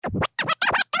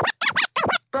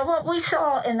Well, what we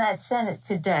saw in that Senate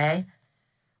today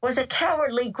was a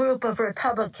cowardly group of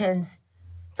Republicans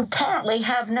who apparently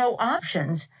have no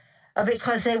options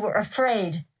because they were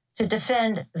afraid to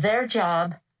defend their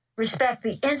job, respect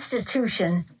the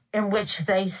institution in which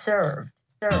they served.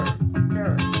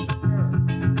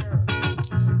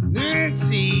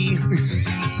 Nancy!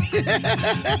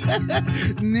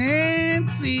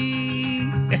 Nancy!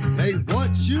 They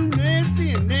want you,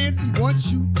 Nancy, and Nancy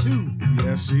wants you too.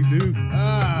 Yes, she do.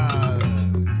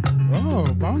 Oh,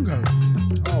 bongos.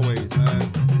 Always, man.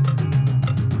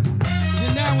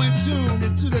 You're now in tune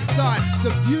into the thoughts, the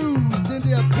views, and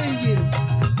the opinions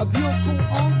of Your Cool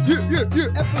Unks.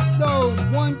 Episode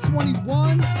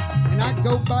 121. And I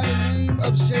go by the name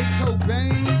of Shay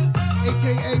Cobain,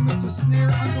 a.k.a. Mr. Snare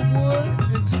Underwood.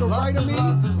 And to the right of me,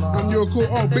 I'm Your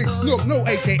Cool Unc, Big Snook, no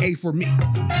AKA for me.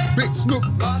 Big Snook,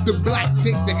 the black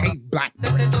tick that hate black.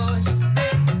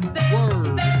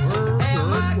 Word.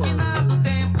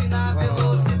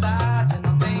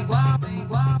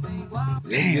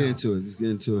 Let's get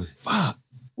into it. Fuck.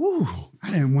 Ooh, I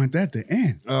didn't want that to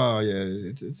end. Oh, yeah.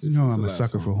 It's You know I'm a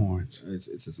sucker for horns.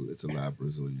 It's a live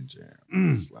Brazilian jam.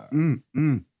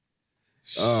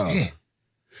 Shit.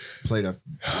 Played like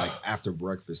after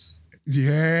breakfast.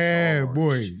 Yeah, Oh,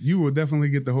 boy. shit. You will definitely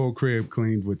get the whole crib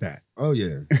cleaned with that. Oh,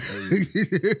 yeah.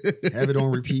 Have it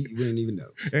on repeat. You wouldn't even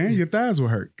know. And your thighs were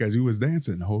hurt because you was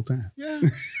dancing the whole time. Yeah.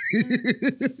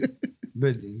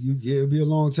 But it'll be a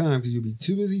long time because you'll be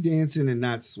too busy dancing and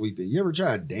not sweeping. You ever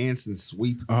try to dance and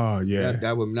sweep? Oh, yeah.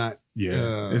 That would not.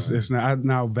 Yeah. It's not. I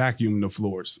now vacuum the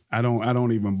floors. I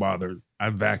don't even bother. I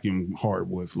vacuum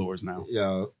hardwood floors now.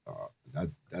 Yeah.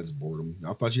 That's boredom.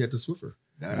 I thought you had the Swiffer.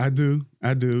 I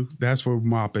do. That's for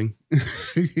mopping.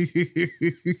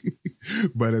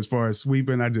 But as far as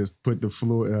sweeping, I just put the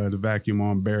floor, the vacuum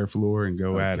on bare floor and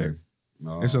go at it.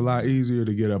 Oh, It's a lot easier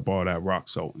to get up all that rock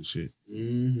salt and shit.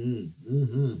 You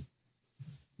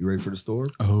ready for the store?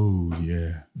 Oh,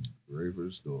 yeah. Ready for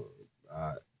the store.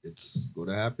 It's going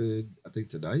to happen, I think,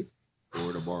 tonight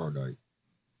or tomorrow night.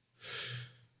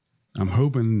 I'm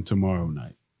hoping tomorrow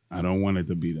night. I don't want it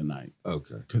to be tonight.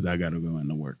 Okay. Because I got to go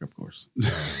into work, of course.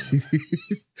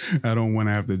 I don't want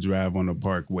to have to drive on the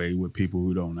parkway with people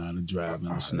who don't know how to drive in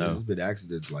the snow. There's been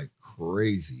accidents like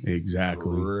crazy.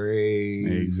 Exactly.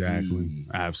 Crazy. Exactly.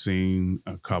 I've seen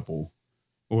a couple,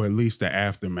 or at least the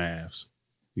aftermaths,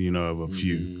 of a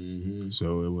few. Mm-hmm.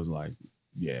 So it was like,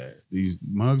 yeah, these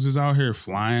mugs is out here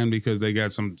flying because they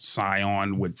got some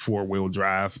Scion with 4-wheel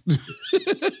drive.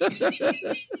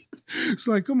 It's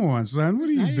like, come on, son, what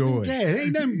are you doing?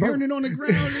 Ain't nothing burning on the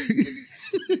ground.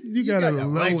 You got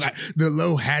the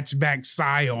low hatchback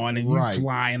Scion and you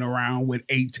flying around with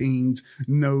 18s,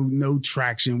 no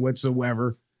traction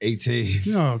whatsoever.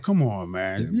 18s. No, come on,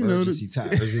 man. The emergency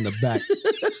tires in the back.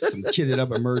 Some kitted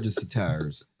up emergency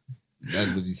tires.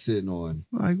 That's what he's sitting on.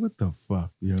 Like, what the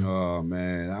fuck, yo? Oh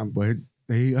man, but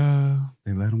they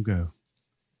let him go.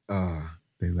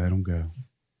 They let him go.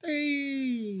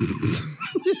 Hey.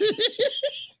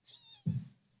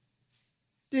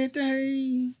 Did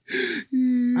they?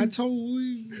 I told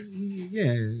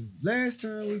last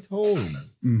time we told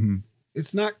him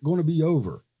it's not going to be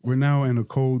over. We're now in a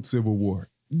cold civil war.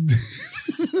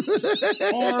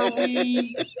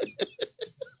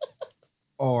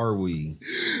 Are we?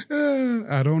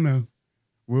 I don't know.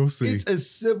 We'll see. It's a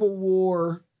civil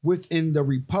war within the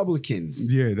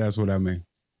Republicans. Yeah, that's what I mean.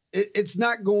 It's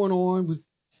not going on with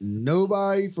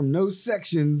nobody from no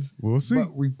sections. We'll see.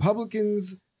 But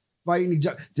Republicans fighting each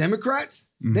other. Democrats,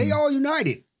 they all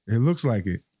united. It looks like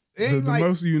it. The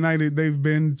most united they've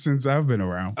been since I've been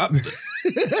around.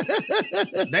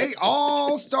 They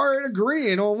all started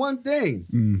agreeing on one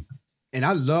thing. And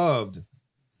I loved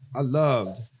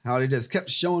how they just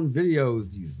kept showing videos,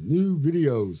 these new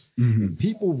videos, and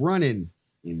people running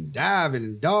and diving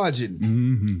and dodging.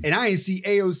 And I ain't see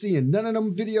AOC in none of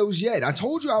them videos yet. I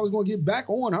told you I was going to get back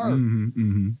on her.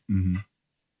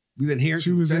 We've been hearing.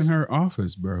 She was in her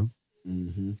office, bro.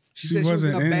 She said she was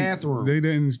in a bathroom. They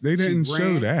didn't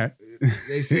show that.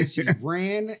 They said she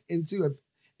ran into a...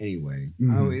 Anyway,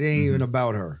 it ain't even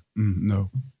about her.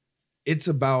 No. It's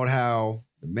about how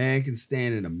the man can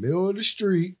stand in the middle of the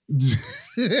street,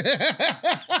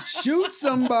 shoot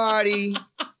somebody,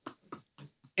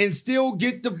 and still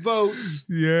get the votes.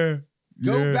 Yeah.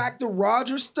 Go back to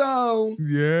Roger Stone.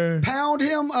 Yeah. Pound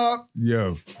him up.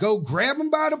 Yo. Go grab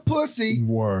him by the pussy.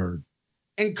 Word.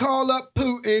 And call up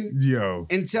Putin. Yo.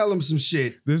 And tell him some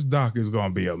shit. This doc is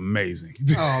going to be amazing.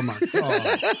 Oh, my God.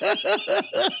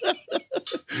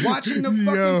 Watching the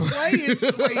fucking play is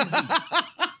crazy.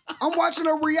 I'm watching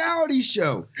a reality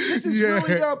show. This is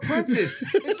really The Apprentice.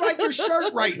 It's like your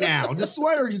shirt right now. The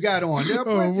sweater you got on. The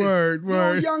Apprentice. Word.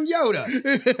 You're young Yoda.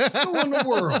 Still in the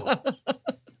world.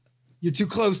 You're too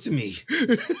close to me.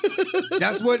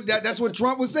 That's what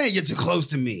Trump was saying. You're too close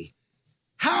to me.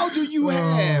 How do you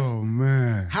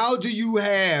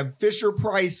have Fisher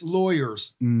Price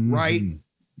lawyers, right?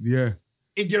 Yeah.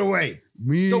 And get away.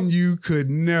 Me and you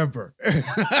could never.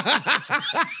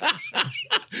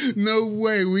 No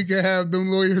way we could have them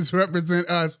lawyers represent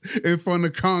us in front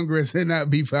of Congress and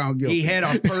not be found guilty. He had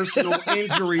a personal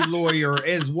injury lawyer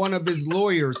as one of his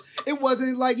lawyers. It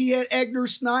wasn't like he had Edgar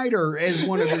Snyder as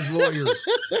one of his lawyers.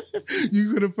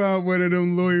 You could have found one of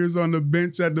them lawyers on the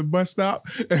bench at the bus stop.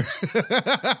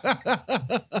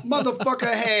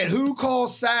 Motherfucker had Who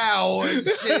Called Sal and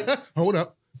shit. Hold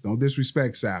up. Don't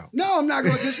disrespect Sal. No, I'm not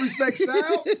going to disrespect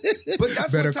Sal. But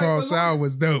that's Better Call Sal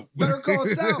was dope. Better Call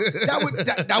Sal.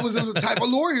 That was the type of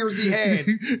lawyers he had.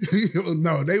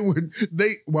 No, they won. They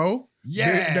won.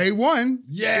 Yeah.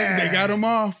 They got him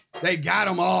off.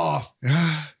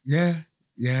 Yeah.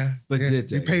 But did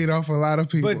they? They paid off a lot of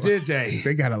people. But did they?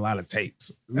 They got a lot of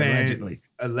tapes. Man,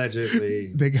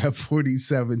 Allegedly. They got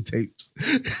 47 tapes.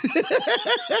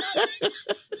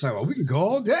 Talk about, we can go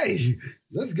all day.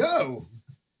 Let's go.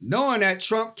 Knowing that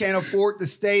Trump can't afford to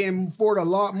stay in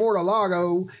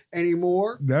Mar-a-Lago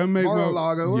anymore. That make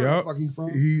Mar-a-Lago, where the fuck he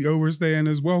from? He overstaying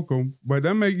his welcome. But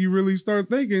that make you really start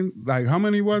thinking, like, how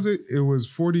many was it? It was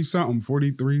 40-something,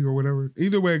 43 or whatever.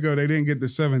 Either way it go, they didn't get the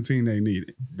 17 they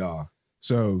needed. Nah.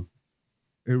 So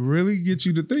it really gets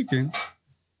you to thinking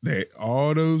that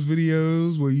all those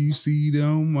videos where you see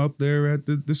them up there at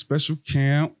the special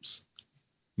camps,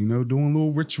 you know, doing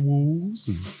little rituals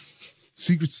and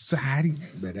secret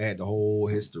societies. Man, they had the whole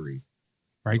history.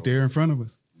 Right there in front of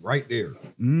us. Right there.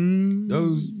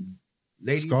 Those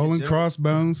ladies. Skull and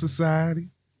Crossbones Society.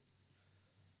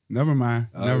 Never mind.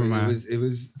 Never mind. It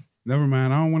was. Never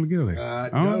mind. I don't want to get there.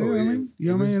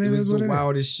 It was the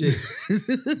wildest shit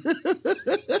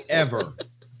ever.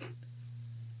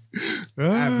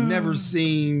 I've never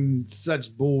seen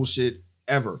such bullshit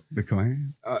ever. The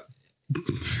Klan?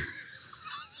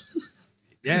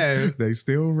 Yeah. They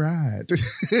still ride.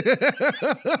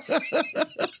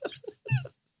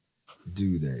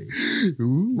 Do they?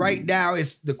 Ooh. Right now,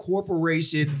 it's the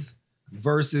corporations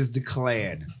versus the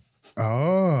Klan.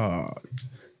 Oh.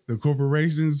 The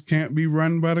corporations can't be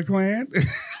run by the Klan?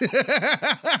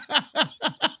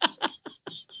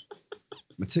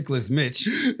 Meticulous Mitch.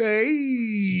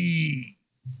 Hey.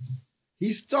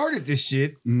 He started this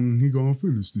shit. He gonna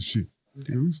finish the shit.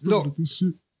 He started this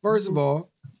shit. First of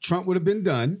all, Trump would have been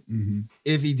done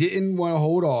if he didn't want to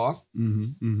hold off.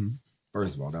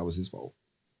 First of all, that was his fault.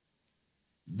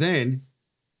 Then,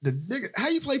 the nigga, how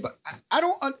you play?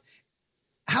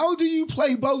 How do you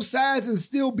play both sides and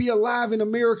still be alive in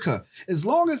America? As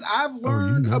long as I've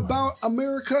learned about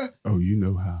America. Oh, you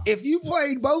know how. If you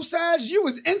played both sides, you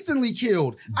was instantly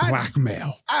killed.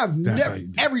 Blackmail. I've never,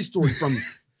 every story from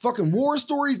fucking war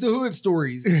stories to hood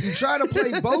stories. You try to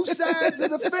play both sides of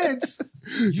the fence,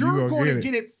 you're going to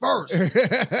get it first.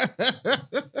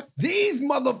 These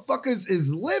motherfuckers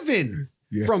is living.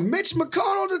 Yeah. From Mitch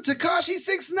McConnell to Tekashi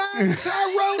 6ix9ine,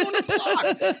 Tyrone on the block.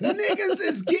 Niggas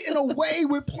is getting away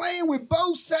with playing with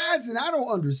both sides, and I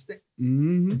don't understand.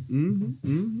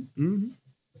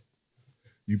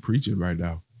 You preaching right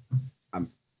now.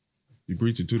 You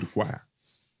preaching to the choir.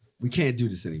 We can't do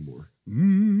this anymore.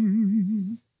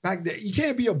 Back then, you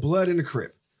can't be a blood in the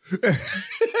Crip.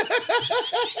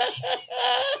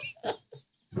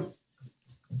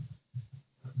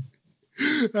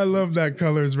 I love that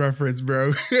colors reference,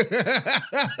 bro.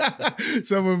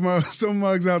 Some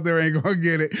mugs out there ain't gonna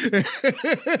get it.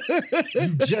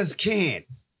 You just can't.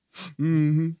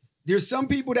 There's some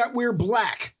people that wear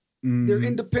black. They're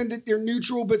independent, they're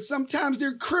neutral, but sometimes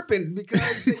they're crippin'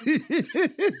 because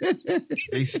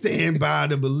they stand by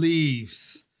the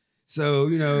beliefs. So,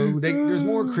 you know, there's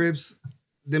more Crips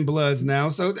than Bloods now.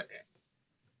 So,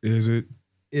 is it?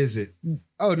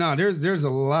 Oh no, there's a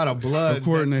lot of Bloods.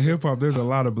 According to hip hop, there's a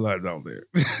lot of Bloods out there.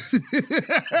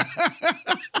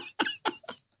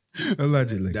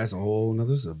 Allegedly. That's a whole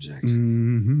nother subject.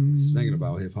 Speaking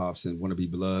about hip hops and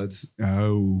wannabe Bloods.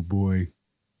 Oh boy.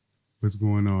 What's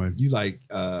going on? You like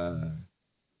I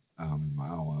don't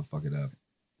want to fuck it up.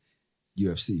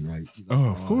 UFC, right?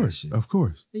 Of course. Of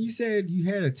course. And you said you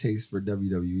had a taste for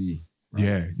WWE.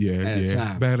 Right? Yeah. At a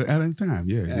time. At a time,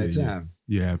 yeah. At a time.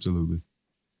 Yeah, absolutely.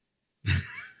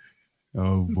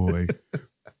 Oh boy.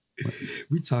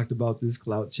 We talked about this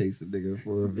clout chasing nigga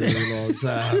for a very long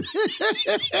time.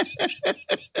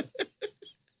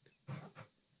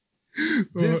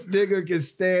 This nigga can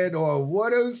stand on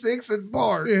 106 and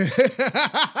Park,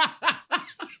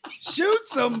 shoot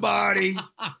somebody,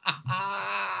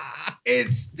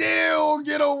 and still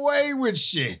get away with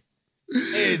shit.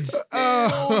 And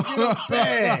still get a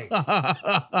bag.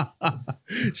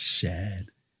 Shad.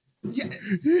 Yeah.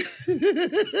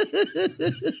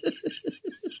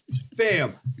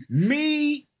 Fam,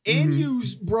 me and you,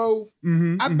 bro,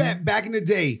 I bet back in the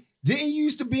day, didn't you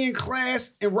used to be in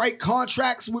class and write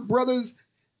contracts with brothers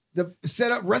to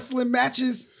set up wrestling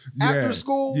matches after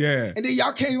school? Yeah. And then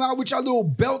y'all came out with y'all little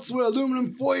belts with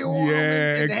aluminum foil on them.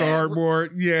 Yeah, and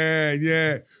cardboard.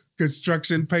 Yeah.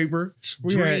 Construction paper.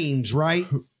 Dreams, right?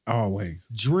 Always.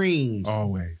 Dreams.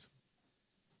 Always.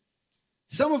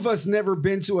 Some of us never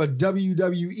been to a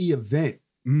WWE event.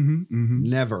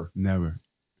 Never.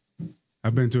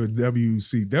 I've been to a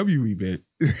WCW event.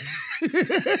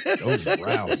 Those are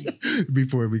rowdy.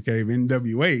 Before it became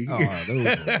NWA. Oh, those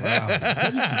are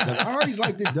rowdy. WCW. I always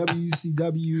liked the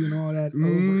WCW and all that over.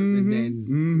 And then,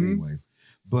 anyway.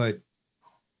 But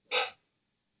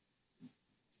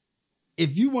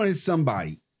if you wanted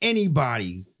somebody,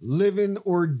 anybody, living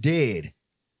or dead,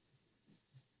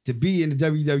 to be in the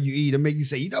WWE to make you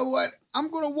say, you know what?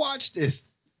 I'm going to watch this.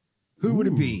 Who would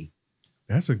it be?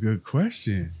 That's a good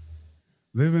question.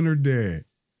 Living or dead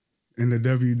in the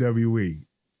WWE?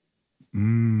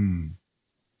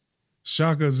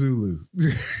 Shaka Zulu.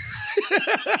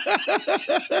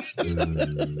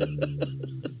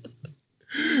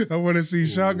 I want to see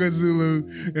Shaka Zulu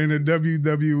in the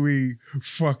WWE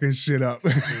fucking shit up.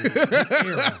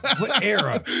 What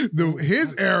era?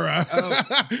 His era. Oh.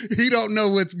 He don't know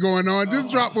what's going on.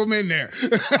 Just drop him in there.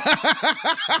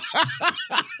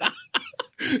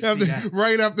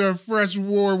 Right after a fresh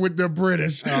war with the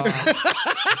British.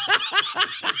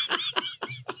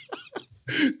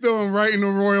 Throw him right in the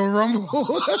Royal Rumble.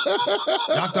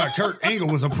 I thought Kurt Angle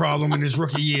was a problem in his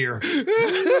rookie year.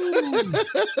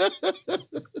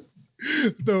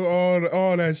 Throw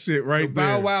all that shit right so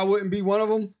there. Bow Wow wouldn't be one of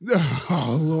them?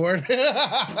 Oh, Lord.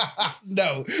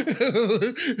 No.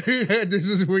 This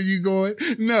is where you going?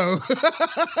 No.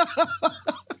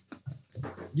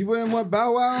 You wouldn't want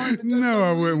Bow Wow? No,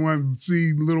 I wouldn't want to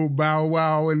see little Bow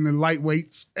Wow in the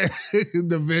lightweights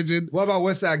division. What about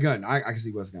Westside Gunn? I can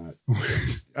see Westside Gunn.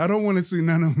 I don't want to see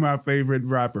none of my favorite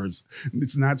rappers.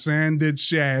 It's not saying that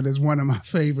Shad is one of my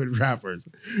favorite rappers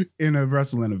in a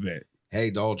wrestling event. Hey,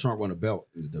 Donald Trump won a belt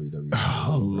in the WWE.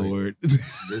 Oh, Lord.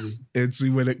 And see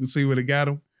what it got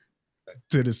him?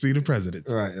 To the seat of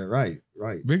presidents. Right.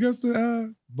 Big ups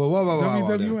to but what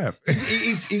WWF.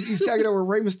 He's tagging over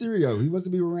Rey Mysterio. He wants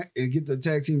to be and get the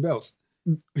tag team belts.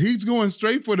 He's going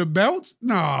straight for the belts?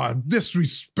 Nah,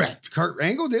 disrespect. Kurt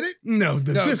Angle did it? No,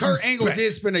 Kurt Angle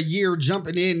did spend a year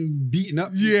jumping in, beating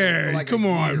up. Yeah, like come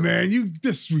on, man. You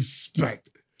disrespect.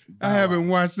 I haven't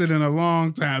watched it in a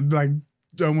long time, like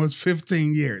almost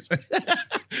 15 years.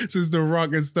 Since The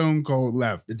Rock and Stone Cold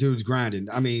left. The dude's grinding.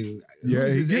 I mean, yeah,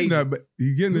 he's getting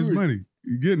his money.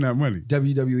 He's getting that money.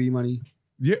 WWE money.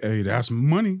 Yeah, hey, that's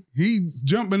money. He's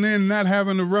jumping in, not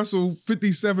having to wrestle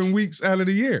 57 weeks out of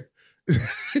the year.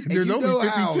 There's only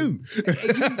 52.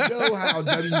 You know how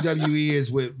WWE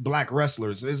is with black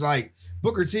wrestlers. It's like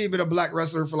Booker T been a black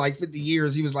wrestler for like 50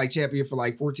 years. He was like champion for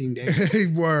like 14 days.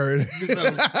 Word. So,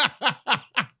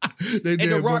 and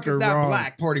The Rock is not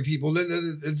black, party people.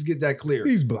 Let's get that clear.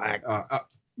 He's black.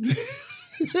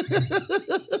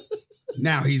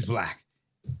 Now he's black.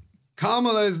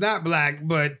 Kamala is not black,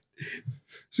 but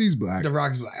she's black. The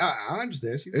Rock's black. I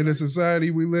understand. In the society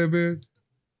we live in,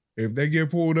 if they get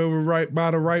pulled over right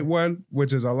by the right one,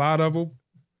 which is a lot of them,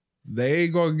 they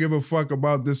ain't gonna give a fuck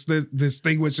about this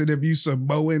distinguishing if you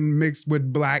Samoan mixed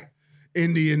with black,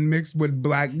 Indian mixed with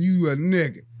black. You a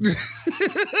nigga.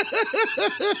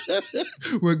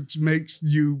 Which makes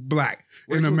you black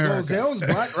in America. Roselle's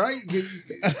black, right?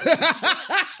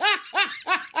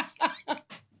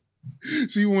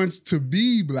 She wants to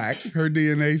be black. Her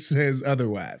DNA says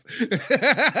otherwise.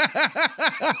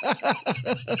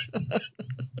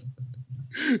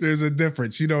 There's a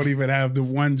difference. She don't even have the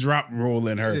one drop rule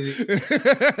in her.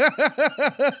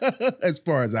 As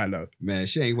far as I know. Man,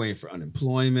 she ain't waiting for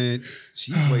unemployment.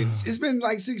 She's waiting. It's been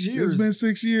like 6 years. It's been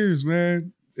 6 years,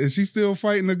 man. Is she still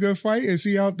fighting a good fight? Is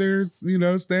she out there,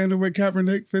 standing with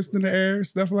Kaepernick, fist in the air,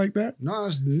 stuff like that? No,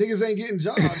 niggas ain't getting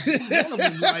jobs. She's one of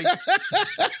them. Like,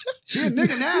 she a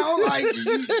nigga now. Like,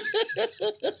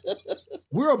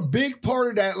 we're a big part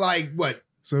of that. Like, what?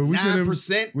 So we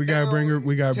 9%. We gotta bring her.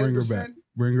 We gotta bring her back.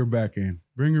 Bring her back in.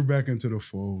 Bring her back into the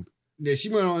fold. Yeah, she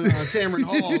went on Tamron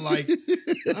Hall. Like,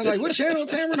 I was like, what channel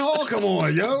Tamron Hall come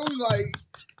on, yo? Like,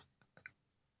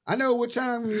 I know what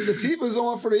time Latifah's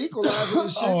on for the Equalizer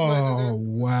and shit. Oh,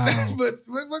 wow. But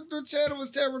what channel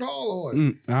was Tamron Hall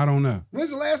on? I don't know. When's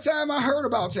the last time I heard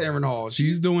about Tamron Hall?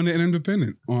 She's doing it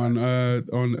independent on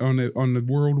the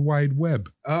World Wide Web.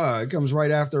 It comes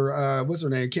right after what's her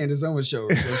name? Candace Owens show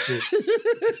or some shit.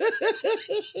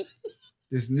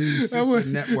 This new sister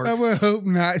network. I would hope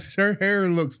not. Her hair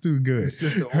looks too good.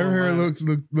 Her hair looks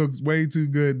way too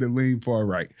good to lean far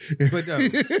right. But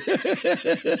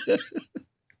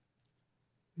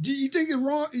do you think it's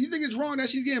wrong? You think it's wrong that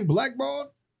she's getting blackballed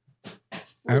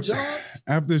for a job?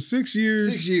 After 6 years.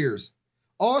 6 years.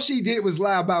 All she did was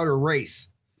lie about her race.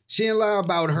 She didn't lie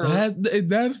about her.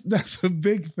 That's a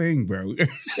big thing, bro.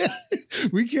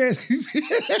 We can't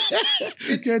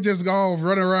just go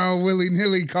run around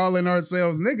willy-nilly calling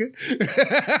ourselves nigga.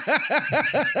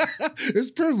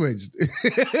 It's privileged.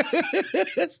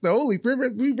 That's the only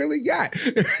privilege we really got.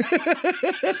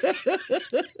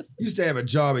 Used to have a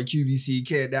job at QVC,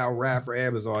 can't now rap for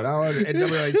Amazon. At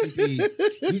NAACP,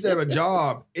 used to have a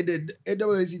job at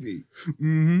NAACP.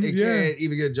 Mm-hmm, It can't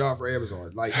even get a job for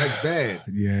Amazon. Like, that's bad.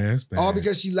 Yeah, that's bad. All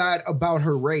because she lied about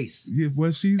her race. Yeah,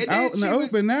 well, she's out in the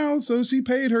open now, so she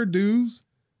paid her dues.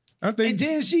 I think. And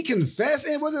then she confessed,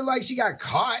 and it wasn't like she got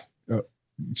caught.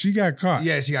 She got caught.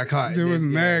 Yeah, she got caught. There was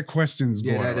mad questions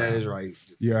going on. That is right.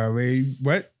 Yeah, I mean,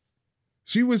 but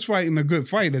she was fighting a good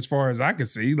fight as far as I could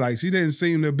see. Like, she didn't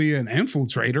seem to be an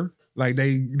infiltrator like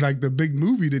the big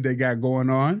movie that they got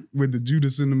going on with the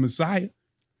Judas and the Messiah.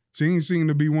 She ain't seem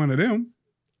to be one of them.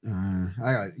 I'm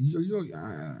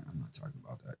not talking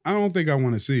about that. I don't think I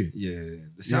want to see it. Yeah,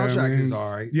 the soundtrack is all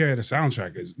right. Yeah, the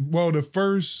soundtrack is the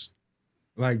first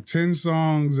like 10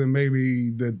 songs and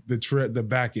maybe the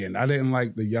back end. I didn't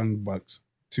like the Young Bucks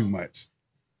too much.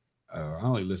 I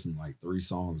only listened to like 3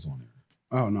 songs on there.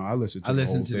 Oh no, I listened to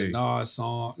the Nas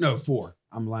song. No, 4.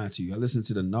 I'm lying to you. I listened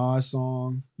to the Nas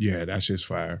song. Yeah, that's just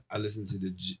fire. I listened to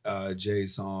the Jay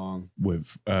song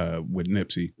with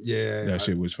Nipsey. Yeah, that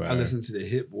shit was fire. I listened to the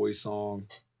Hit Boy song.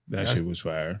 That shit was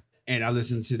fire. And I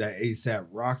listened to that ASAP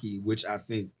Rocky, which I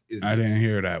think is. I didn't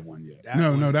hear that one yet.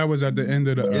 No, that was at the end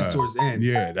of the. It's towards the end.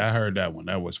 Yeah, I heard that one.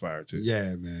 That was fire too.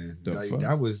 Yeah, man.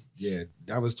 That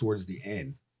was towards the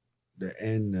end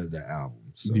of the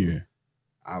album. So yeah,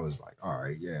 I was like, all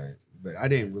right, yeah. But I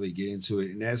didn't really get into it.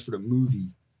 And as for the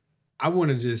movie, I want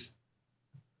to just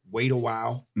wait a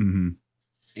while and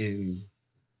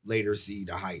later see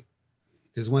the hype.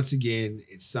 Because once again,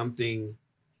 it's something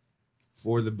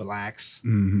for the blacks,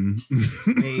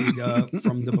 made up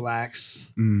from the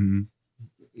blacks. Mm-hmm.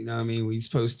 You know what I mean? We're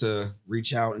supposed to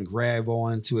reach out and grab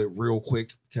onto it real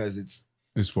quick because it's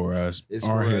for us. It's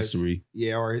our for history. Us.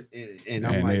 Yeah, and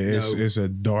I'm like, it's a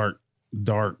dark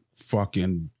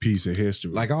fucking piece of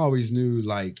history. Like I always knew,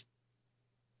 like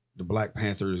the Black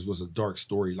Panthers was a dark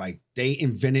story. Like they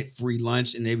invented free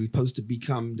lunch, and they were supposed to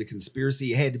become the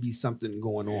conspiracy. It had to be something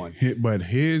going on. But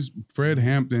Fred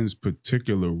Hampton's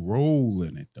particular role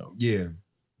in it, though. Yeah,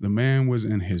 the man was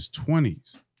in his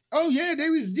 20s. Oh yeah,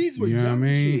 these were you know what I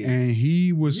mean, kids. And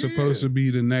he was supposed to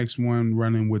be the next one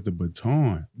running with the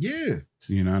baton. Yeah,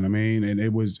 you know what I mean, and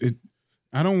it.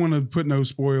 I don't want to put no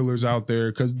spoilers out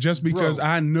there because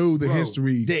I know the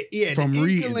history from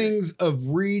reading it. Of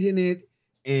reading it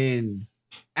and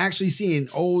actually seeing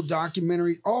old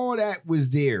documentaries, all that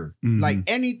was there. Mm-hmm. Like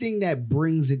anything that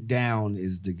brings it down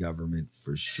is the government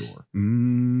for sure.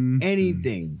 Mm-hmm.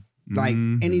 Anything. Like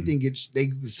anything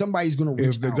somebody's gonna reach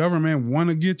out. If the government want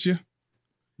to get you,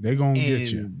 they gonna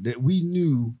get you. That we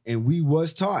knew and we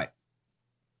was taught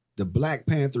the Black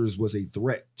Panthers was a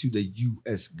threat to the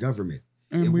U.S. government.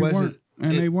 And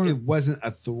they weren't. It wasn't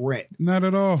a threat. Not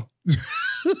at all.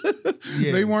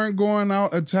 They weren't going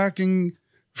out attacking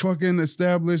fucking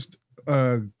established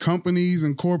companies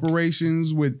and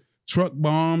corporations with truck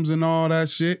bombs and all that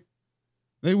shit.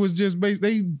 They was just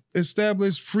they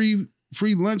established free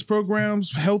lunch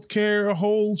programs, healthcare, a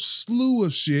whole slew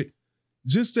of shit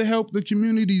just to help the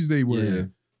communities they were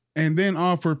in. And then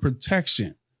offer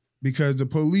protection because the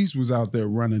police was out there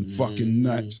running fucking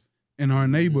nuts in our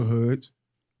neighborhoods,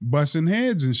 busting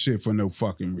heads and shit for no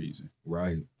fucking reason.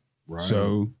 Right.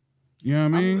 So, you know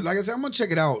what I mean? Like I said, I'm going to check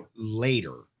it out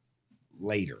later.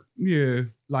 Yeah.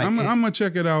 Like I'm going to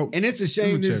check it out. And it's a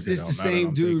shame it's the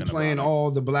same dude playing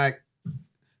all the black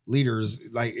leaders.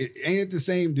 Like, ain't it the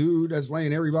same dude that's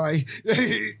playing everybody?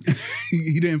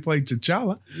 He didn't play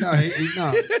T'Challa.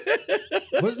 No.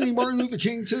 Wasn't he Martin Luther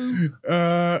King too?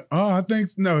 I think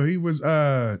no, he was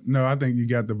I think you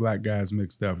got the black guys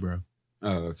mixed up, bro.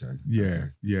 Oh, okay. Yeah, Okay.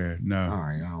 yeah, no. All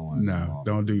right, I don't want to. No,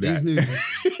 don't do These that. new,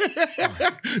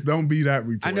 Don't be that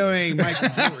reporter. I know it ain't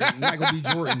Michael B.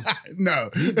 Jordan. No.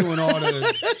 He's doing all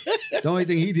the only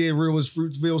thing he did real was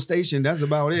Fruitsville Station. That's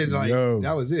about it. Like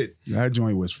that was it. That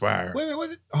joint was fire. Wait a minute,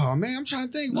 was it? Oh man, I'm trying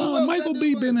to think. What No, else Michael that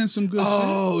B. dude been was? in some good shit.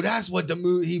 Oh, that's what the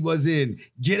movie he was in.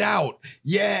 Get Out.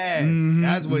 Yeah,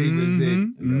 that's what he was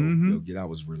in. Yo, Get Out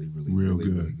was really Real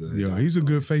really good. Yo, he's a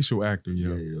good facial actor,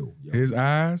 yo. Yeah. His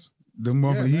eyes, the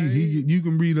mother, Yeah, he you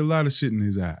can read a lot of shit in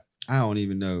his eyes. I don't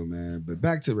even know, man. But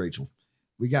back to Rachel.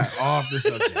 We got off the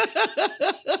subject.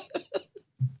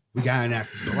 We got in that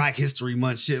Black History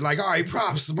Month shit. Like, all right,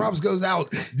 props goes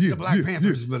out to the Black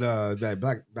Panthers, but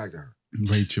back to her.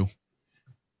 Rachel.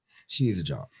 She needs a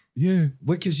job. Yeah.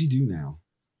 What can she do now?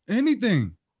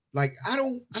 Anything. Like, I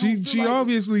don't She feel like,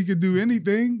 obviously could do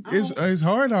anything. It's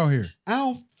hard out here. I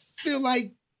don't feel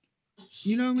like,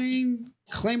 you know what I mean?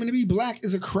 Claiming to be black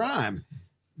is a crime.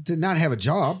 To not have a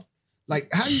job. Like,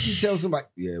 how you can tell somebody,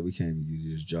 yeah, we can't even give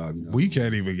you this job. You know? We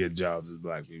can't even get jobs as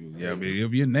black people. Yeah, I mean,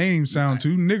 if your name sound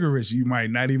too niggerish, you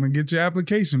might not even get your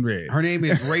application read. Her name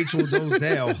is Rachel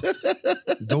Dolezal.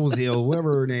 Dolezal,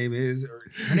 whoever her name is.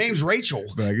 Her name's Rachel.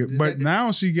 But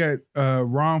now she got a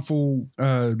wrongful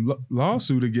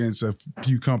lawsuit against a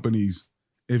few companies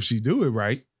if she do it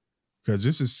right. Because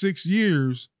this is 6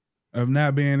 years of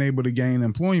not being able to gain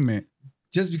employment.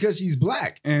 Just because she's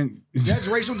black. And that's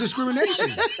racial discrimination.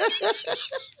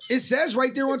 It says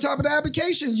right there on top of the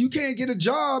application, you can't get a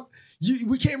job.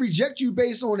 We can't reject you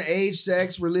based on age,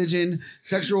 sex, religion,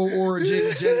 sexual origin,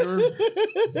 gender.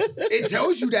 It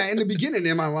tells you that in the beginning.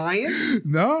 Am I lying?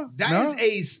 No. That is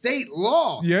a state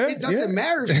law. Yeah. It doesn't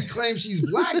matter if she claims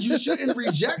she's black. You shouldn't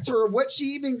reject her of what she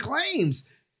even claims.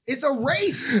 It's a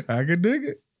race. I could dig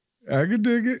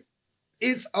it.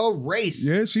 It's a race.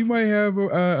 Yeah, she might have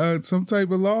some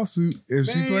type of lawsuit if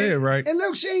she play it right. And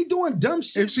look, she ain't doing dumb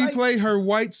shit. If she play her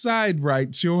white side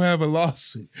right, she'll have a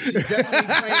lawsuit. She's definitely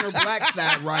playing her black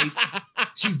side right.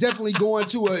 She's definitely going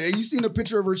to you seen a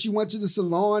picture of her? She went to the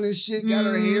salon and shit, got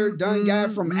her hair done,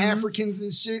 got from Africans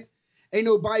and shit. Ain't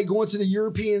nobody going to the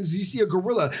Europeans. You see a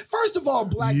gorilla. First of all,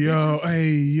 black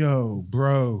bitches. Yo,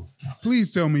 bro.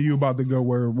 Please tell me you about to go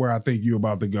where I think you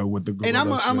about to go with the gorilla. And I'm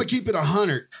going to keep it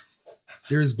 100.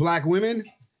 There's black women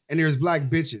and there's black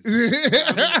bitches.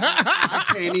 I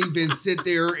can't even sit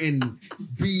there and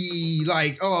be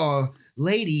like, oh,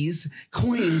 ladies,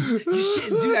 queens, you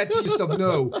shouldn't do that to yourself.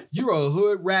 No, you're a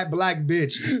hood rat black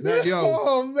bitch. Now, yo,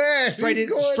 oh man,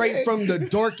 straight from the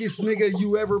darkest nigga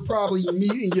you ever probably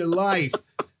meet in your life.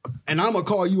 And I'm going to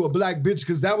call you a black bitch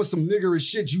because that was some niggerish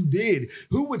shit you did.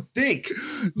 Who would think?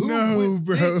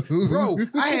 Bro,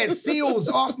 I had seals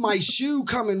off my shoe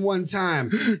coming one time.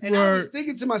 And I was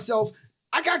thinking to myself,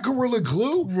 I got Gorilla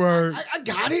Glue. I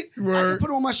got it. I can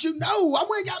put it on my shoe. No, I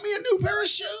went and got me a new pair of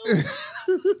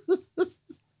shoes.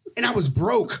 And I was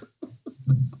broke.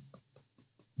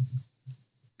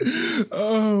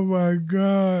 Oh my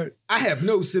God. I have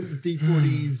no sympathy for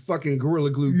these fucking Gorilla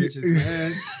Glue bitches,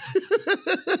 man.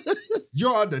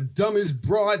 Y'all the dumbest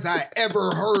broads I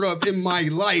ever heard of in my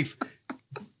life.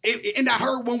 And I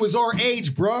heard one was our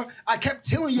age, bruh. I kept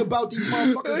telling you about these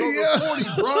motherfuckers over 40,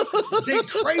 bruh. They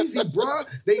crazy, bruh.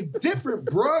 They different,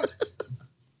 bruh.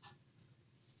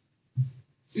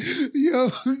 We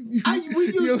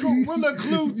use Gorilla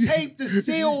Glue tape to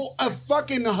seal a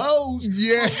fucking hose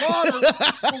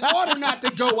for water not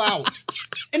to go out.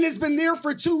 And it's been there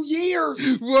for 2 years.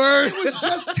 It was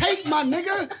just tape, my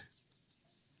nigga.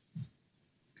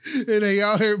 And they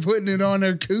out here putting it on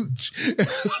their cooch.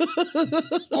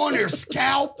 On their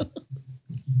scalp.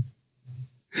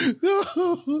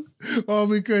 All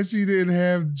because she didn't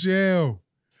have gel.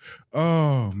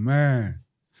 Oh, man.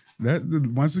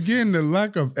 Once again, the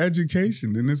lack of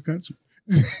education in this country.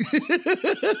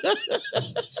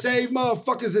 Same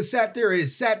motherfuckers that sat there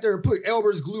and put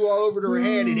Elmer's glue all over their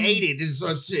head and ate it and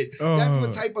some shit. That's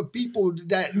what type of people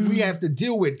that we have to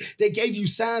deal with. They gave you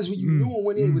signs when you knew them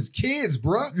when they was kids,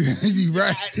 bruh. You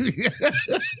right.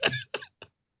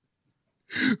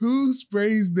 Who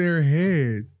sprays their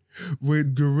head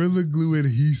with Gorilla Glue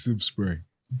adhesive spray?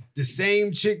 The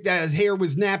same chick that his hair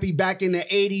was nappy back in the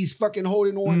 80s, fucking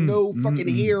holding on no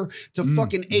fucking hair to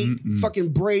fucking 8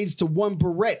 fucking braids to 1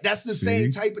 barrette. That's the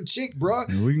same type of chick, bruh.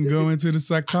 And we can go into the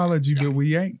psychology, but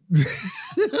we ain't.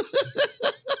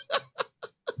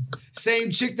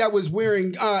 Same chick that was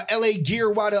wearing LA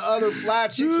gear while the other fly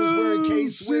chicks was wearing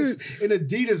K-Swiss and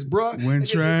Adidas, bruh. When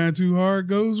trying too hard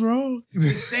goes wrong. The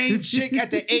same chick at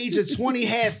the age of 20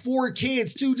 had 4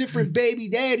 kids, 2 different baby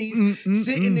daddies,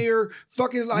 sitting there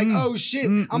fucking like, oh shit,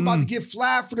 I'm about to get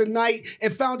fly for the night,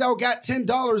 and found out got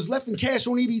 $10 left in cash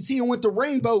on EBT and went to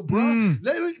Rainbow, bruh.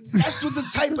 That's what the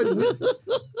type of,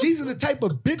 these are the type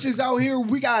of bitches out here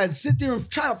we gotta sit there and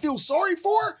try to feel sorry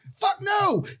for? Fuck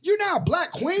no. You're not a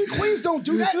black queen. Queens don't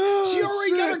do that. She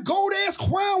already got a gold ass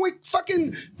crown with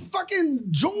fucking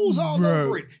jewels all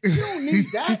over it. You don't need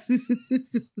that.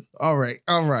 All right.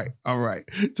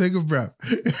 Take a breath.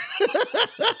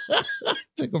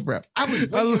 Take a breath. I was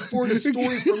waiting for the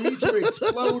story for me to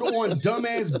explode on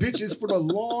dumbass bitches for the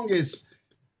longest.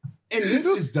 And this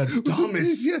is the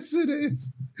dumbest. Yes, it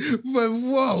is. But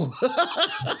whoa.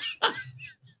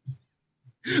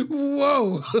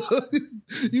 Whoa.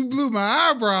 You blew my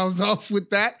eyebrows off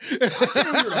with that. I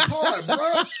can't hear the part,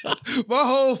 bro. My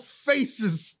whole face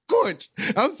is scorched.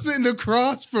 I'm sitting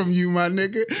across from you, my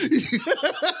nigga.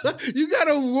 You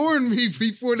gotta warn me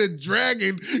before the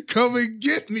dragon come and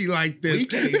get me like this. We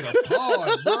can't even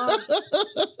pause, bro.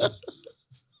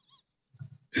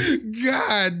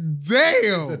 God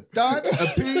damn. The thoughts,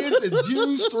 opinions, and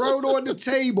views thrown on the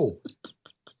table.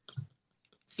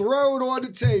 Thrown on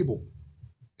the table.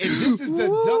 And this is the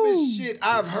dumbest shit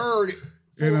I've heard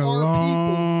in a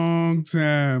long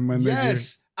time, my nigga.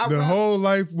 Yes. The whole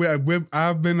life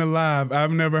I've been alive,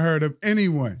 I've never heard of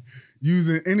anyone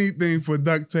using anything for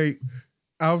duct tape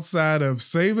outside of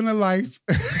saving a life,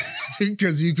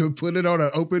 because you could put it on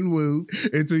an open wound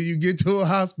until you get to a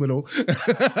hospital,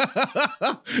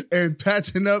 and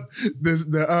patching up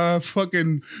the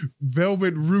fucking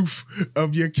velvet roof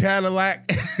of your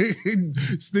Cadillac,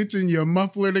 stitching your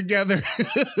muffler together,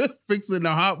 fixing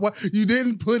the hot water. You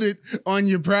didn't put it on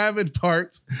your private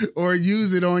parts or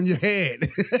use it on your head.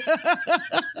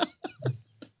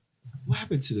 What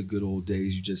happened to the good old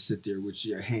days? You just sit there with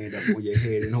your hand up on your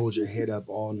head and hold your head up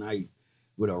all night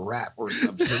with a rap or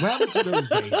something. What happened to those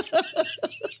days?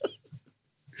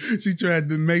 She tried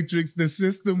to matrix the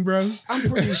system, bro. I'm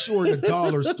pretty sure the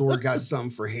dollar store got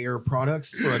something for hair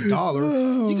products for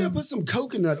 $1. You could put some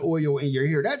coconut oil in your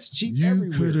hair. That's cheap everywhere.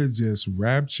 You could have just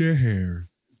wrapped your hair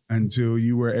until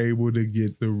you were able to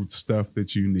get the stuff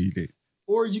that you needed.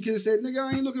 Or you could have said, nigga,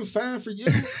 I ain't looking fine for you.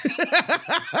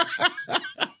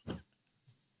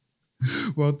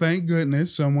 Well, thank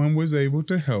goodness someone was able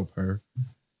to help her.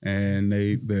 And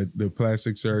the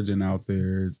plastic surgeon out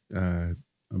there, a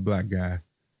black guy,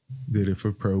 did it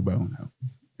for pro bono.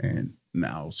 And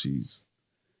now she's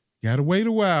got to wait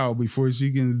a while before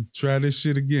she can try this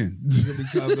shit again.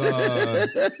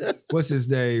 What's his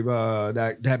name?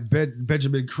 That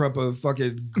Benjamin Crump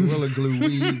fucking Gorilla Glue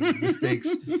weed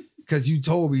mistakes. Because you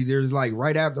told me there's like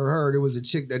right after her, there was a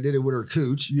chick that did it with her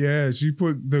cooch. Yeah, she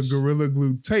put the Gorilla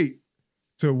Glue tape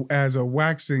as a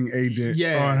waxing agent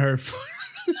on her.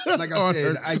 Like I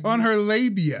said, on her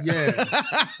labia. Yeah.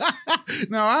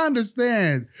 Now I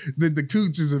understand that the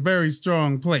cooch is a very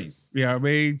strong place. Yeah, I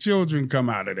mean, children come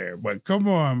out of there, but come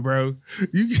on, bro.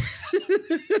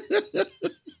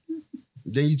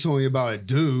 Then you told me about a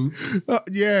dude.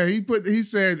 Yeah, he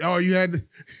said, oh, you had to.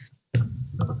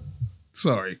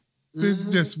 Sorry. There's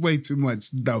just way too much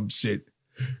dumb shit.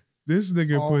 This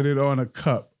nigga put it on a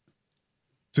cup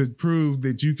to prove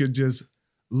that you could just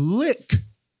lick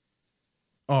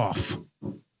off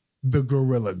the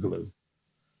Gorilla Glue.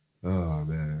 Oh,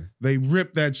 man. They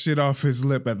ripped that shit off his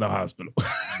lip at the hospital.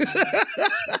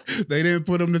 They didn't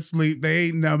put him to sleep. They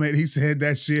ain't numb it. He said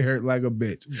that shit hurt like a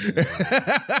bitch.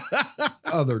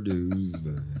 Other dudes,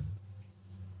 man.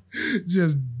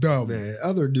 Just dumb. Man,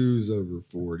 other dudes over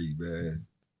 40, man.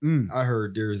 I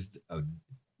heard there's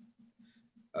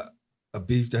a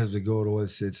beef that's been going on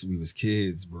since we was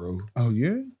kids, bro. Oh,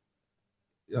 yeah?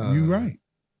 You right.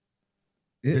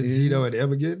 Benzino and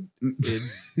Em again?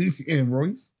 And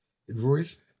Royce? And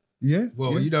Royce? Yeah.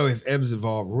 Well, you know, if Em's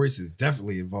involved, Royce is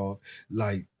definitely involved.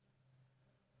 Like,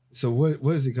 so what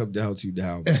does it come down to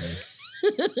now, man?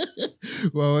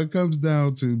 Well, it comes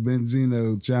down to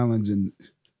Benzino challenging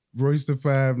Royce the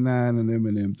 5'9" and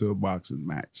Eminem to a boxing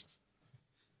match.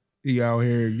 He out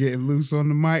here getting loose on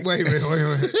the mic. Wait.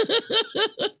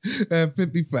 At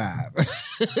 55.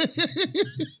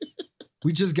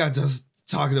 We just got to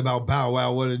talking about Bow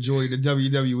Wow want to join the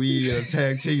WWE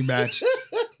tag team match.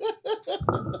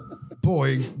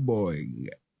 Boing.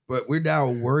 But we're now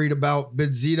worried about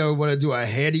Benzino want to do a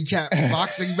handicap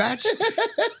boxing match.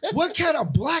 What kind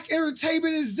of black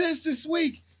entertainment is this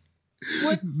week?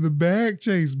 What? The bag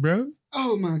chase, bro.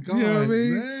 Oh my God, you know what I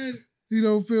mean? man. You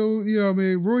don't feel, you know what I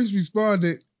mean? Royce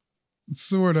responded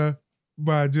sorta,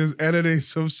 by just editing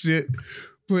some shit,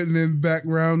 putting in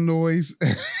background noise.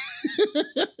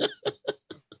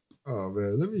 Oh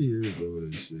man, let me hear some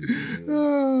of this shit. Man.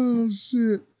 Oh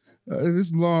shit.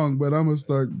 It's long, but I'm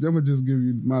gonna just give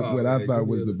you what I thought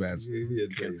was the best. Give me a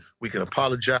taste. We can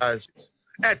apologize.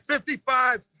 At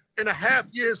 55 and a half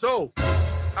years old,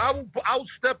 I will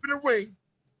step in the ring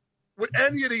with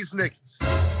any of these niggas.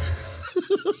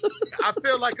 I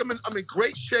feel like I'm in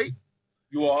great shape.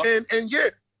 You are? And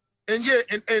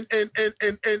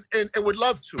would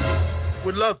love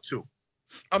to.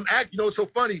 I'm acting, it's so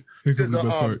funny.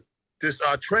 This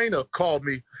trainer called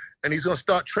me and he's gonna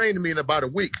start training me in about a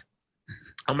week.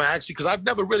 I'm actually, because I've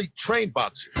never really trained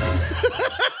boxing.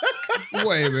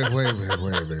 Wait a minute.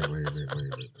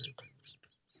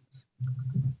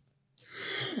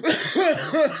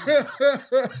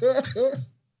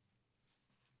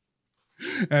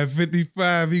 At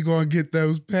 55, he gonna get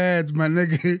those pads, my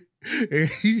nigga.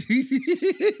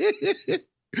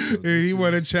 And he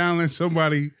want to challenge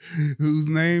somebody whose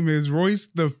name is Royce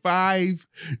the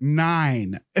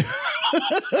 5'9",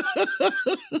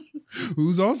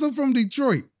 who's also from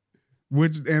Detroit,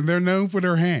 and they're known for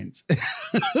their hands.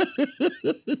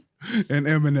 And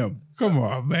Eminem, come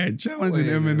on, man, challenging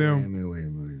Eminem. Wait a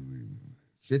minute.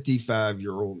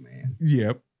 55-year-old man.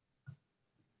 Yep.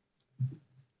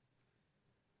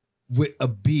 With a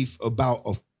beef about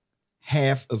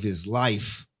half of his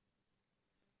life.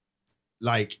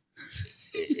 Like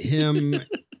him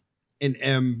and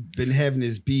M been having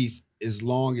this beef as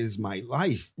long as my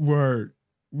life. Word.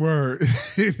 Their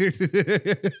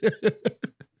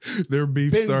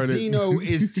beef started. Benzino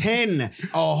is 10, a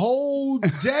whole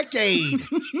decade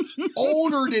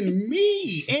older than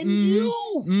me and you.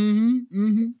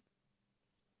 Mm-hmm.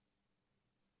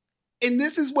 And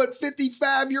this is what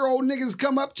 55-year-old niggas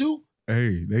come up to?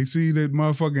 Hey, they see that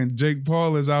motherfucking Jake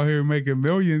Paul is out here making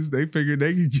millions. They figured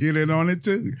they could get in on it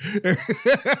too.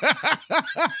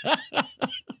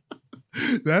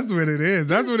 That's what it is.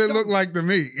 That's what it looked like to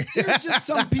me. There's just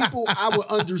some people I would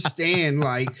understand,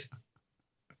 like,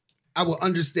 I would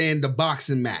understand the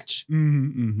boxing match.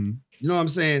 Mm-hmm. You know what I'm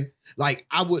saying? Like,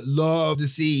 I would love to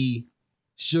see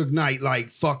Suge Knight, like,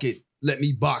 fuck it, let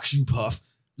me box you, Puff.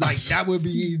 Like, that would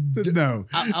be... No.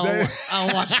 I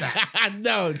don't watch that.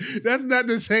 No, that's not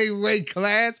the same weight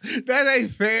class. That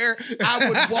ain't fair. I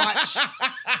would watch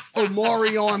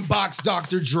Omarion box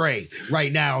Dr. Dre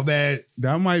right now, man.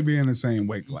 That might be in the same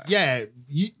weight class. Yeah.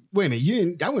 Wait a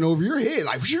minute. That went over your head.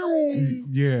 Like,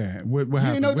 yeah. What you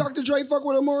happened? You know Dr. Dre fuck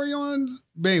with Omarion's?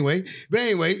 But anyway,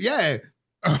 yeah.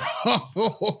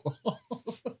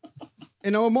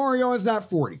 And Omarion's not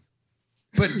 40.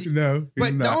 But no,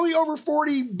 but the only over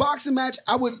 40 boxing match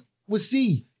I would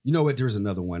see. You know what? There's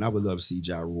another one. I would love to see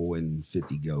Ja Rule and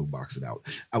 50 go box it out.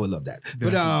 I would love that.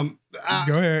 But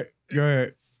go ahead.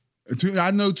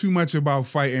 I know too much about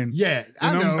fighting. Yeah,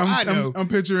 I know. I'm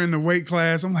picturing the weight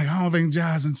class. I'm like, I don't think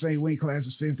Ja's in same weight class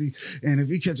as 50. And if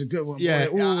he catch a good one, yeah,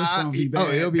 it's gonna be bad.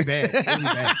 Oh, it'll be bad.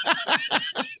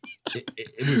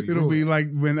 It'll be like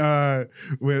when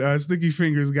Sticky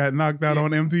Fingers got knocked out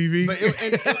on MTV. But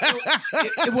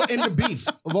it will end the beef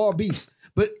of all beefs.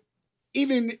 But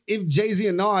even if Jay-Z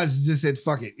and Nas just said,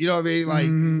 fuck it, you know what I mean? Like,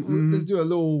 let's do a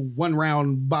little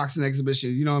 1-round boxing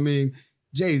exhibition, you know what I mean?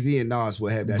 Jay-Z and Nas will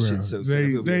have that shit. So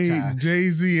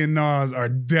Jay-Z and Nas are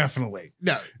definitely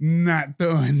not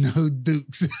throwing no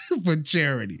dukes for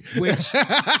charity.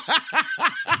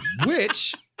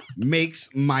 Which makes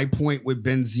my point with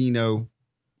Benzino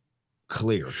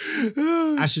clear.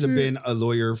 I should have been a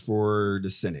lawyer for the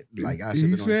Senate. Like I should.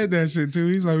 He said that shit too.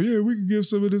 He's like, yeah, we can give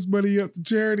some of this money up to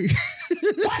charity. To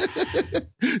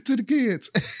the kids.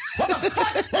 What the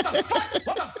fuck?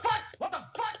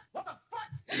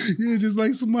 Yeah, just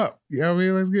lace them up. You know what I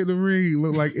mean? Let's get in the ring.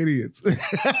 Look like idiots.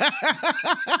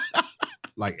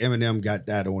 Like Eminem got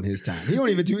that on his time. He don't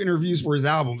even do interviews for his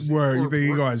albums. Word, you think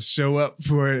he gonna show up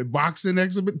for a boxing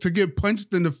exhibit to get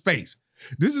punched in the face?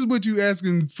 This is what you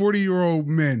asking 40-year-old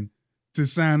men to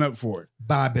sign up for.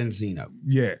 By Benzino.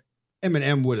 Yeah.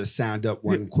 Eminem would have signed up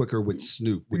one quicker with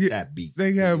Snoop with that beat.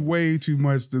 They have way too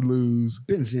much to lose.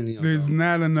 Benzino. There's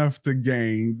not enough to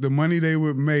gain. The money they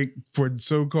would make for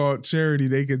so-called charity,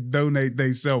 they could donate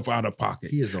themselves out of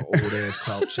pocket. He is an old-ass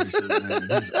clout chaser, man.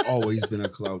 He's always been a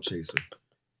clout chaser.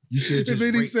 You should just. And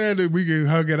then he said that we can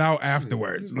hug it out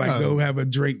afterwards. Like go have a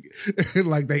drink.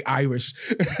 Like they Irish.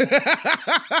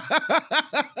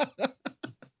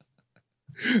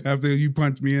 After you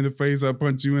punch me in the face, I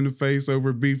punch you in the face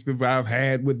over beef that I've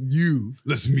had with you.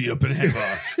 Let's meet up and have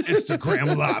a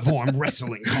Instagram live arm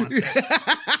wrestling contest.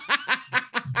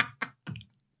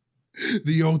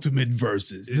 The ultimate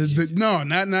versus. No,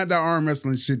 not the arm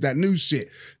wrestling shit. That new shit.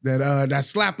 That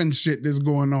slapping shit that's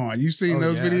going on. You seen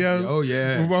those videos? Oh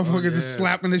yeah. Where motherfuckers are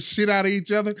slapping the shit out of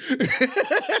each other.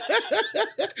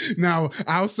 Now,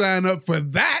 I'll sign up for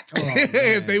that.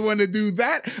 If they want to do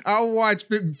that, I'll watch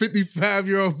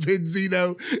 55-year-old Benzino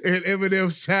and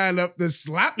Eminem sign up to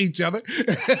slap each other.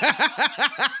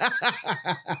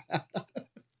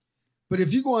 But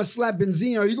if you're going to slap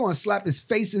Benzino, you're going to slap his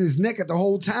face and his neck at the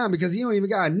whole time because he don't even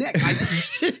got a neck.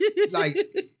 Like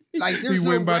there's he no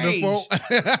win by range.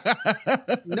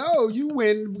 default. No, you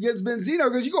win against Benzino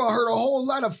because you're going to hurt a whole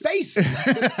lot of face.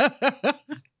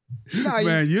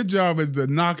 Man, your job is to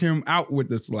knock him out with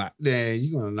the slap. Then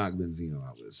you're going to knock Benzino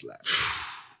out with a slap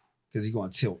because he's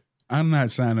going to tilt. I'm not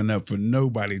signing up for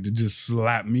nobody to just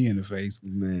slap me in the face.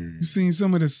 Man. You seen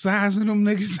some of the size of them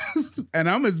niggas? And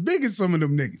I'm as big as some of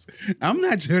them niggas. I'm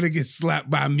not trying to get slapped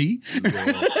by me.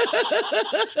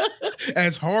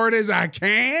 As hard as I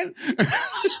can.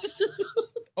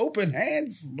 Open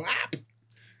hand slap.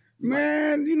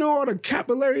 Man, you know all the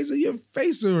capillaries of your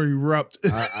face are erupt.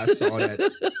 I saw that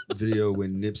video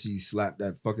when Nipsey slapped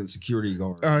that fucking security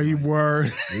guard. Oh, you were.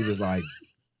 He was like,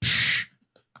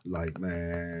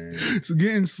 man. So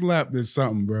getting slapped is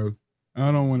something, bro.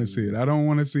 I don't want to see it. I don't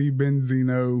want to see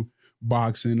Benzino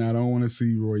boxing. I don't want to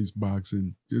see Royce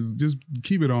boxing. Just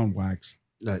keep it on wax.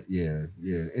 Yeah.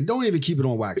 And don't even keep it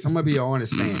on wax. I'm going to be an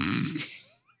honest man.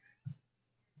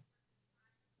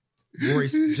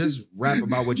 Royce, just rap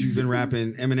about what you've been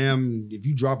rapping. Eminem, if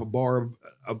you drop a bar,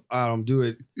 do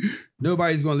it.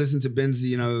 Nobody's going to listen to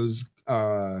Benzino's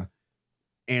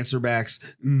answer backs,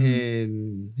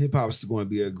 and hip hop's going to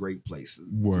be a great place.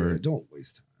 Word. Yeah, don't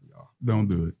waste time, y'all. Don't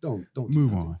do it. Don't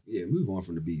move on. Yeah, move on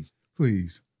from the beef.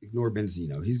 Please. Ignore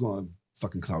Benzino. He's going to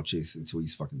fucking clout chase until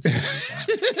he's fucking 75.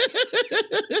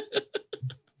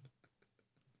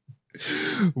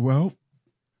 Well,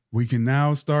 we can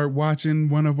now start watching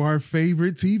one of our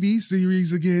favorite TV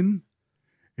series again.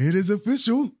 It is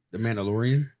official. The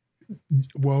Mandalorian?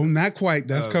 Well, not quite.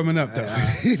 That's coming up, though.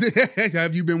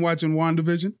 Have you been watching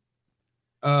WandaVision?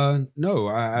 No.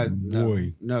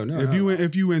 Boy. No.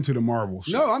 If you into the Marvel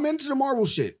shit. No, I'm into the Marvel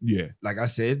shit. Yeah. Like I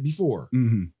said before,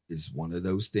 Mm-hmm. it's one of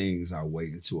those things I'll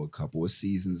wait until a couple of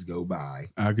seasons go by.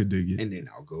 I could dig it. And then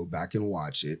I'll go back and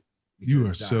watch it. You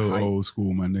are so old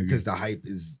school, my nigga. Because the hype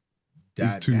is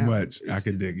it's too much. I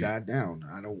could dig it. Died down.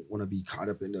 I don't want to be caught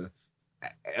up in the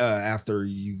after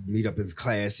you meet up in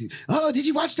class. Oh, did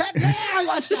you watch that? Yeah, I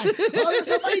watched that. Oh, that's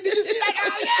so funny. Did you see that?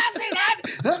 Oh, yeah, I see that.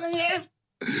 Oh,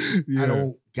 yeah. I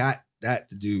don't got that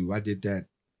to do. I did that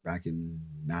back in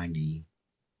 90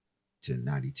 to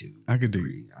 92. I could dig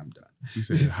it. I'm done. You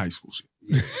said high school shit.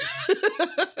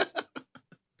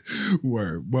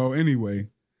 Word. Well, anyway,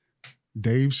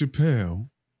 Dave Chappelle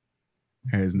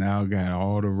has now got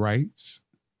all the rights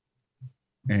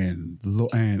and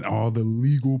all the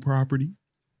legal property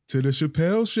to the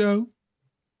Chappelle Show.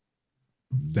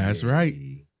 That's right.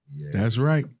 Yeah. That's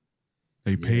right.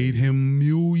 They paid him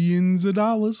millions of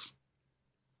dollars.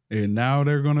 And now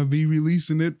they're going to be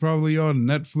releasing it probably on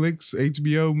Netflix,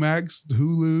 HBO Max,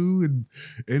 Hulu, and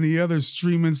any other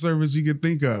streaming service you could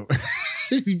think of.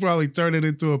 You probably turn it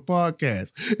into a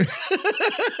podcast.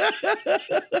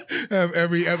 Have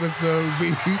every episode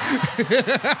be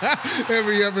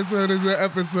every episode is an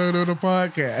episode of the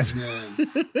podcast.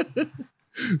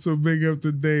 So big up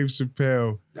to Dave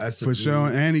Chappelle for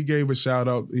showing, and he gave a shout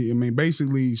out. I mean,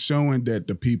 basically showing that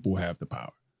the people have the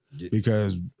power.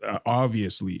 Because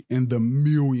obviously, in the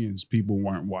millions, people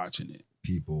weren't watching it.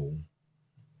 People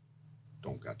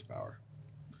don't got the power.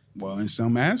 Well, in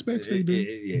some aspects, they do.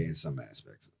 Yeah, in some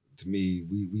aspects. To me,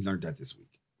 we learned that this week.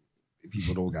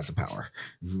 People don't got the power.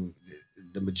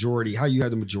 The majority, how you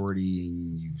have the majority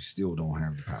and you still don't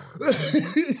have the power.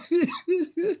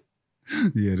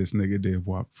 Yeah, this nigga did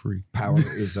walk free. Power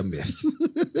is a myth.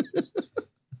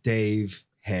 Dave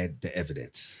had the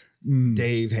evidence.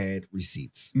 Dave had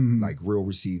receipts, like real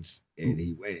receipts. And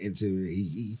he went into,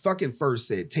 he fucking first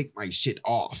said, take my shit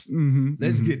off.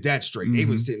 Let's get that straight. They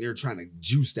was sitting there trying to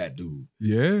juice that dude.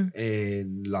 Yeah.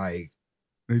 And like.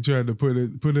 They tried to put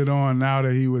it on now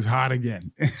that he was hot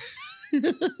again.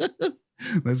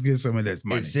 Let's get some of this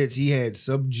money. And since he had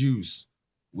some juice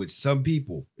with some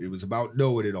people, it was about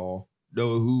knowing it all,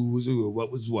 knowing who was who and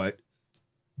what was what,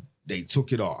 they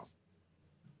took it off.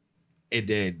 And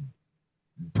then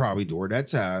probably during that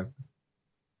time,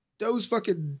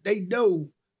 they know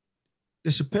the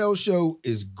Chappelle Show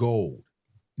is gold.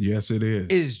 Yes, it is.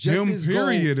 It's just him, as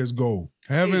period, gold. is gold.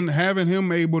 Having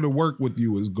him able to work with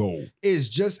you is gold. It's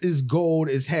just as gold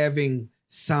as having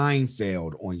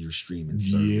Seinfeld on your streaming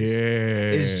service.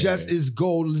 Yeah. It's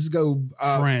gold. Let's go.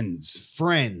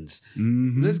 Friends.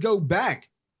 Mm-hmm. Let's go back.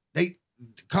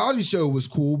 Cosby Show was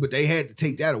cool, but they had to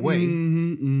take that away.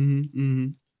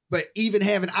 But even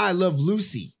having I Love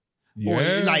Lucy, or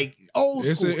like old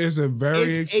school, it's a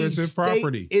very expensive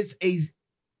property.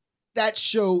 That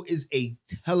show is a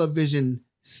television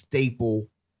staple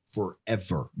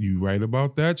forever. You right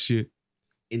about that shit.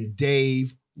 And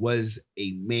Dave was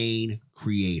a main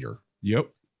creator. Yep.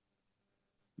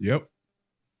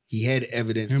 He had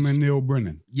evidence. Him and Neil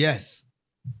Brennan. Yes.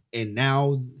 And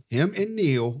now him and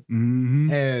Neil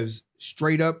has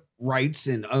straight up rights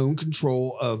and own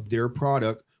control of their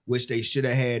product, which they should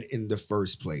have had in the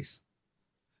first place.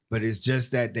 But it's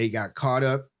just that they got caught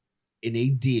up in a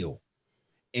deal.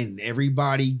 And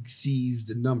everybody sees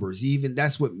the numbers. Even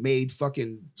that's what made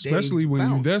fucking Dave especially when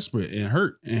bounce. you're desperate and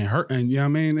hurt. And you know what I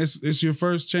mean? It's your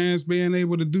first chance being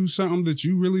able to do something that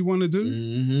you really want to do.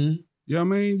 Mm-hmm. You know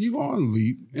what I mean? You're going to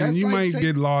leap. That's and you like might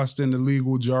get lost in the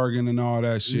legal jargon and all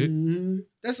that shit. Mm-hmm.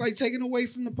 That's like taking away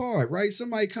from the pod, right?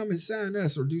 Somebody come and sign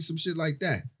us or do some shit like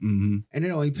that. Mm-hmm. And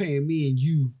they're only paying me and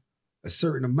you a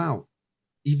certain amount,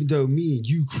 even though me and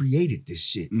you created this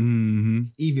shit. Mm-hmm.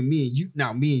 Even me and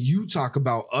you talk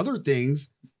about other things,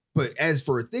 but as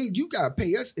for a thing, you got to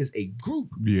pay us as a group.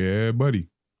 Yeah, buddy.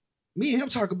 Me and him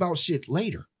talk about shit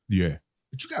later. Yeah.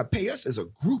 But you got to pay us as a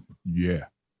group. Yeah.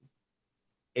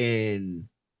 And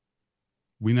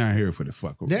we not here for the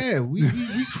fuck. Yeah, we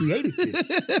created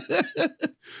this.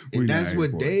 And that's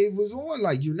what Dave was on.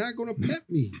 Like, you're not going to pimp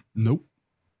me. Nope.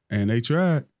 And they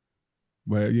tried.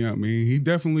 But, you know what I mean? He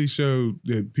definitely showed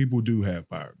that people do have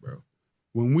power, bro.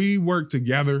 When we work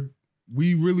together,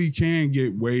 we really can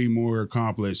get way more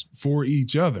accomplished for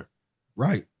each other.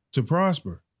 Right. To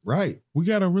prosper. Right. We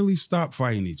got to really stop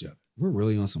fighting each other. We're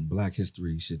really on some Black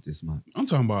History shit this month. I'm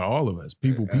talking about all of us.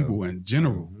 People in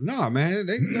general. No, man.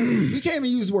 We can't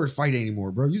even use the word fight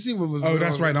anymore, bro. You see what was... Oh,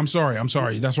 that's right. I'm sorry.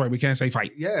 That's right. We can't say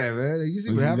fight. Yeah, man. You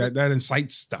see what happened? That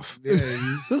incites stuff. Yeah.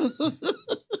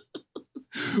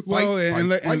 Fight. Oh,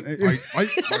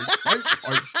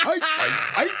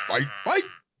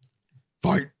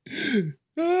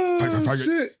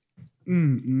 shit.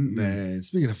 Man,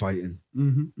 speaking of fighting,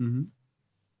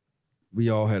 we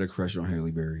all had a crush on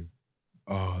Halle Berry.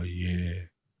 Oh, yeah.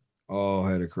 All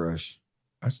had a crush.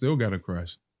 I still got a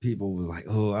crush. People was like,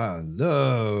 oh, I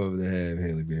love to have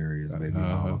Halle Berry as a baby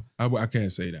mama. I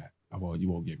can't say that. You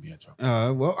won't get me in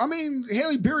trouble. Well, I mean,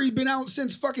 Halle Berry been out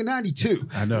since fucking 92.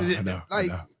 I know.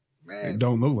 Like, man. It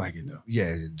don't look like it, though.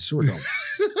 Yeah, it sure don't.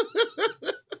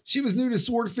 She was new to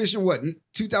swordfish in what,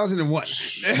 2001?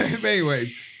 Anyway.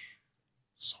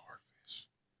 Swordfish.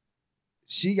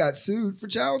 She got sued for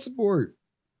child support.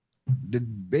 The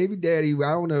baby daddy,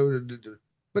 I don't know,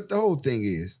 but the whole thing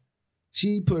is,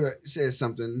 she said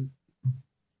something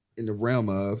in the realm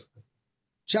of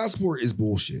child support is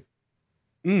bullshit.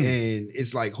 And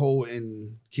it's like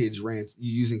holding kids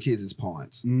using kids as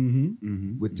pawns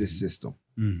with this system.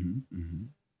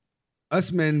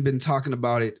 Us men been talking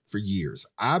about it for years.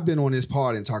 I've been on this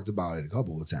pod and talked about it a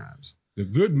couple of times. The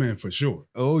good man for sure.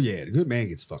 Oh yeah, the good man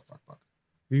gets fuck.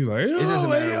 He's like, it doesn't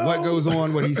matter what goes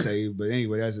on, what he say, but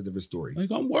anyway, that's a different story.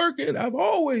 Like, I'm working. I've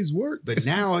always worked. But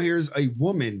now here's a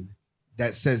woman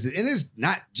that says it, and it's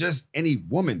not just any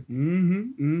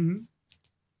woman.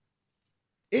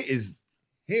 It is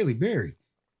Halle Berry.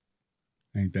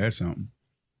 Ain't that something?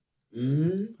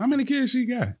 How many kids she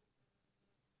got?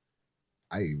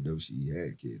 I didn't even know she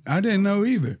had kids. I didn't know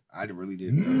either. I really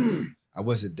didn't know. I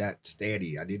wasn't that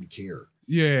steady. I didn't care.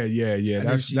 Yeah.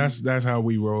 That's how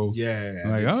we roll. Yeah.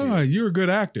 Like, you're a good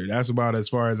actor. That's about as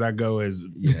far as I go. As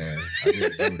I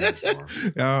didn't go that far.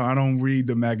 I don't read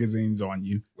the magazines on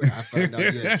you. When I found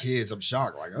out you had kids, I'm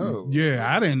shocked. Like, oh. Yeah,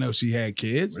 I didn't know she had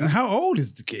kids. And how old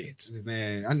is the kids?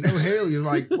 Man, I know Haley is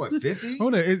like, what, 50?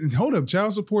 Hold up.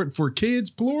 Child support for kids,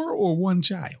 plural, or one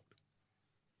child?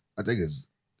 I think it's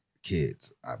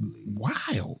kids, I believe.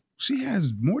 Wow. She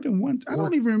has more than one. I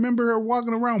don't even remember her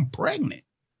walking around pregnant.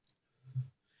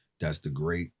 That's the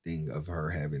great thing of her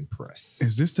having press.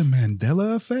 Is this the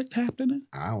Mandela effect happening?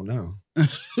 I don't know.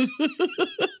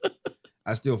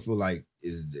 I still feel like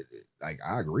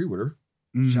I agree with her.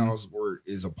 Child support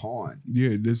is a pawn.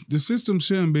 Yeah, the system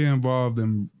shouldn't be involved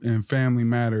in family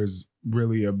matters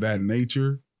really of that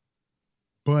nature.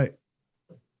 But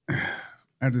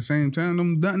at the same time,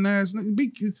 them nothing ass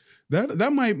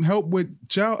that might help with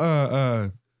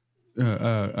child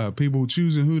people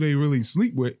choosing who they really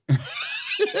sleep with.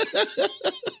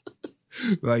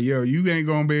 Like, yo, you ain't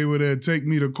gonna be able to take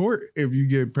me to court if you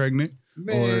get pregnant.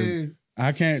 Man.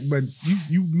 I can't, but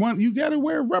you gotta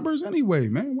wear rubbers anyway,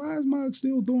 man. Why is Mugg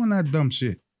still doing that dumb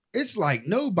shit? It's like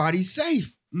nobody's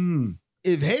safe.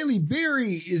 If Haley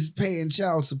Berry is paying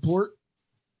child support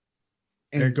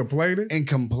And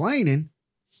complaining,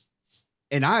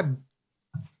 and I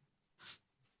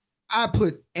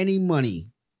put any money,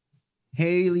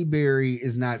 Haley Berry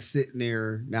is not sitting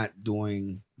there not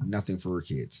doing nothing for her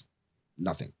kids.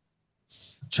 Nothing.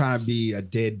 Trying to be a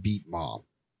deadbeat mom.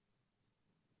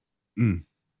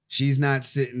 She's not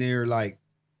sitting there like,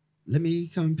 let me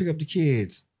come pick up the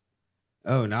kids.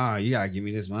 Oh, no, you gotta give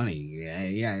me this money.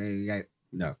 Yeah.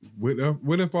 No.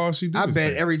 What if all she did? I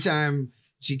bet every time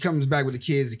she comes back with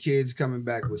the kids coming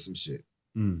back with some shit.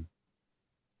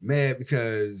 Mad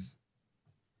because,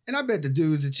 and I bet the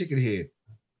dude's a chicken head.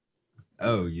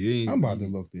 Oh, you ain't. I'm about to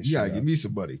look this shit. You gotta give me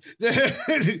some money.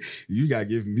 You gotta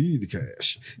give me the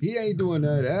cash. He ain't doing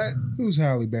none of that. Who's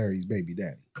Halle Berry's baby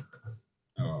daddy?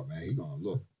 Oh, man, he gonna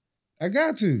look. I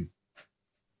got to.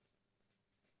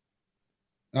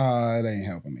 It ain't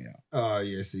helping me out. Oh,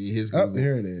 yeah, see, his Google. Google. Oh,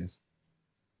 there it is.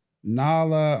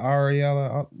 Nala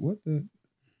Ariella. What the?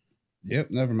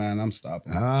 Yep, never mind. I'm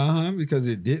stopping. Because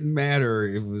it didn't matter.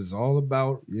 It was all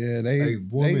about a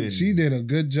woman. She did a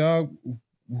good job,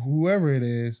 whoever it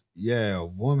is. Yeah, a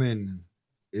woman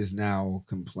is now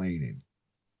complaining.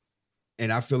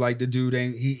 And I feel like the dude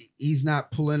he's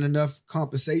not pulling enough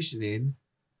compensation in.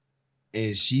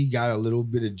 And she got a little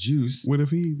bit of juice. What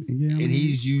if he? Yeah, and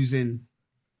he is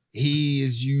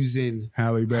using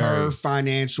Halle Berry, her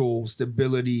financial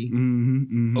stability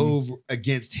over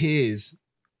against his,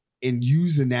 and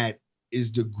using that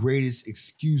is the greatest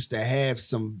excuse to have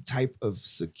some type of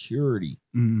security.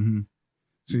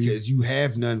 Because you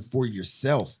have none for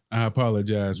yourself. I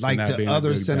apologize for like not the being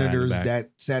other a good senators guy that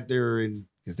sat there and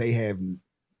because they can't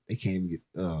get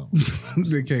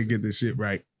they can't get this shit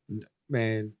right.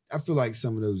 Man, I feel like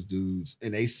some of those dudes,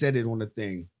 and they said it on the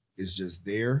thing, is just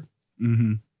there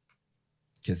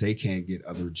because they can't get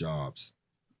other jobs.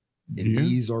 And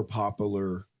these are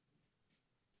popularity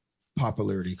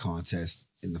contests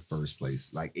in the first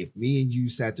place. Like if me and you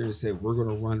sat there and said, we're going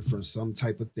to run for some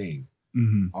type of thing,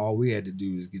 all we had to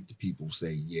do is get the people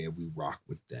say, yeah, we rock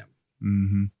with them.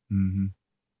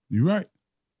 You're right.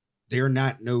 They're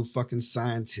not no fucking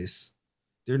scientists.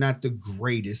 They're not the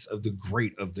greatest of the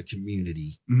great of the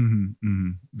community.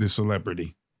 The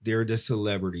celebrity. They're the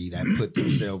celebrity that put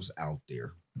themselves out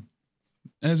there.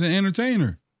 As an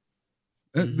entertainer.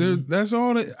 That's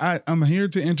all that I'm here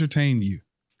to entertain you.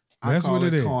 That's what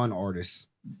it is. Con artists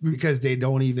because they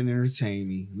don't even entertain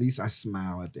me. At least I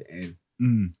smile at the end.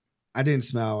 I didn't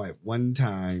smile at one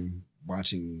time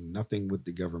watching Nothing with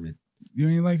the Government. You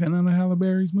ain't like none of Halle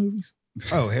Berry's movies?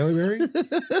 Oh, Halle Berry?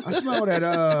 I smiled at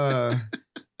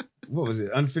what was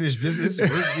it? Unfinished Business?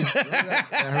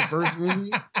 Her first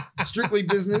movie? Strictly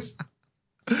Business.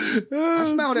 I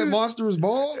smiled at Monsters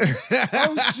Ball.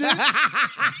 Oh shit.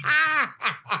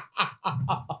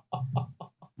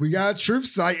 We got truth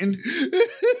sighting.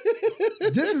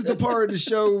 This is the part of the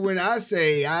show when I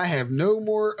say I have no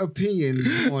more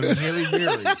opinions on Halle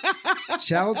Berry.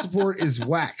 Child support is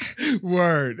whack.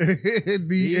 Word.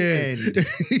 The end.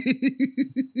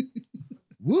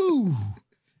 Woo.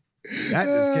 That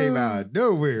just came out of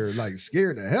nowhere, like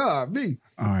scared the hell out of me.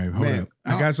 All right, hold up.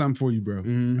 I got something for you, bro.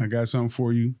 I got something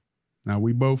for you. Now,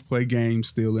 we both play games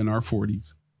still in our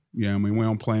 40s. Yeah, I mean, we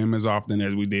don't play them as often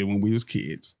as we did when we was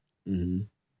kids.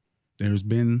 There's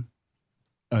been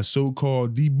a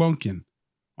so-called debunking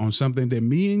on something that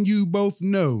me and you both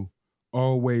know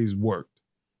always worked.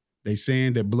 They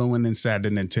saying that blowing inside the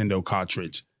Nintendo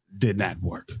cartridge did not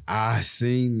work. I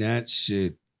seen that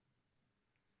shit.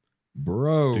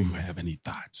 Bro. Do you have any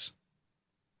thoughts?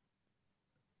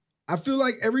 I feel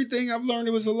like everything I've learned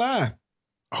was a lie.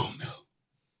 Oh, no.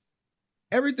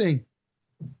 Everything.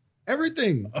 Oh,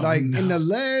 like in the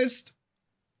last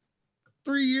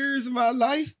 3 years of my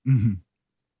life,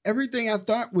 everything I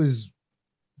thought was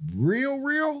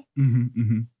real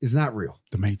is not real.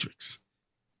 The Matrix.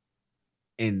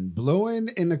 And blowing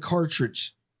in the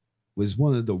cartridge was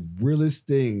one of the realest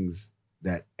things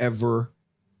that ever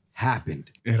happened.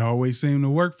 It always seemed to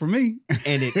work for me.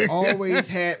 And it always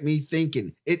had me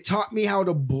thinking. It taught me how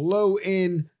to blow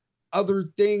in other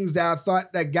things that I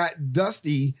thought that got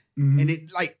dusty. And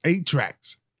it like 8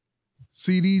 tracks,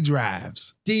 CD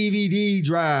drives, DVD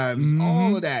drives,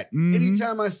 all of that.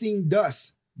 Anytime I seen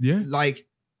dust, like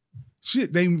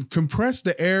shit, they compress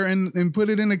the air and put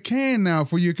it in a can now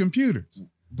for your computers.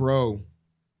 Bro,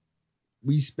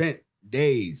 we spent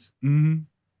days doing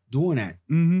that.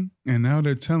 And now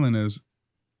they're telling us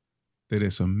that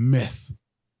it's a myth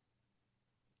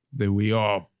that we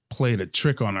all played a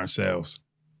trick on ourselves.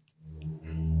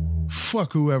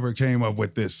 Fuck whoever came up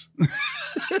with this.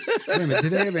 Wait a minute,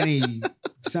 did they have any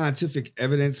scientific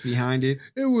evidence behind it?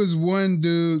 It was one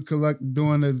dude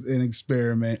doing an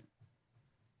experiment,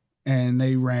 and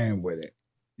they ran with it.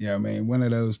 You know what I mean? One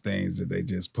of those things that they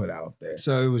just put out there.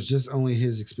 So it was just only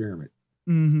his experiment.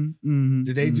 Mm-hmm, mm-hmm,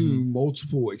 Did they do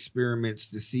multiple experiments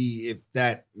to see if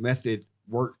that method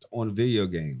worked on video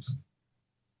games?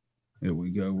 Here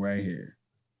we go right here.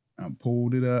 I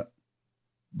pulled it up.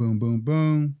 Boom, boom,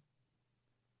 boom.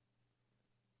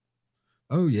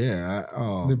 Oh, yeah.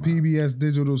 The PBS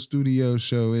Digital Studio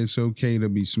show It's Okay to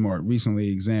Be Smart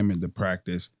recently examined the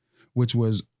practice, which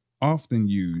was often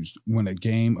used when a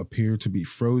game appeared to be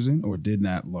frozen or did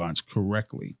not launch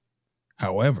correctly.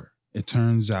 However, it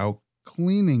turns out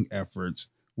cleaning efforts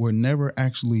were never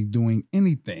actually doing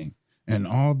anything, and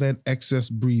all that excess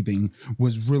breathing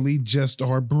was really just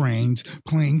our brains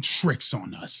playing tricks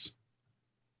on us.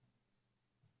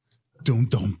 Dum,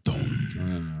 dum,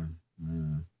 dum.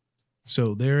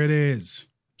 So there it is.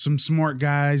 Some smart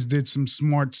guys did some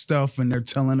smart stuff, and they're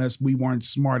telling us we weren't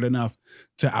smart enough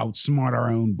to outsmart our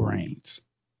own brains.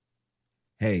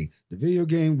 Hey, the video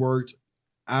game worked.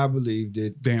 I believed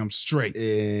it. Damn straight.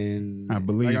 And I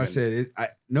believe like I it. said,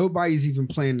 nobody's even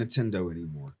playing Nintendo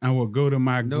anymore. I will go to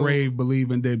my grave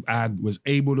believing that I was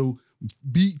able to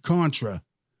beat Contra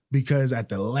because at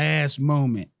the last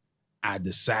moment, I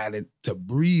decided to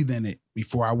breathe in it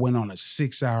before I went on a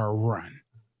 6-hour run.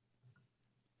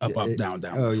 Up, down,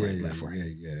 left,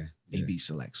 right. Yeah. AB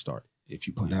select start. If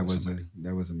you playing with somebody.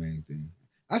 That was the main thing.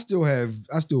 I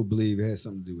still believe it has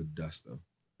something to do with dust though.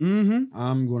 Mm-hmm.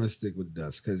 I'm gonna stick with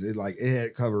dust because it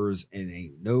had covers and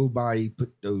ain't nobody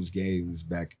put those games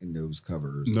back in those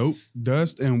covers. Nope.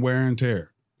 Dust and wear and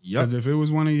tear. Yep. Because if it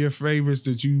was one of your favorites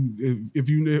that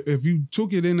if you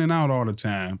took it in and out all the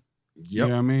time, you know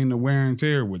what I mean, the wear and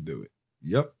tear would do it.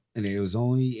 Yep. And it was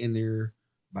only in there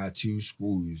by 2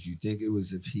 screws. You think it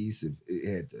was adhesive.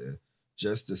 It had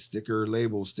just the sticker,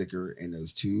 label sticker, and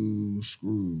those 2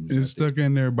 screws. It's stuck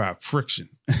in there by friction.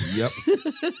 Yep.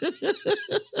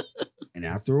 And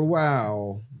after a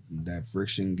while, that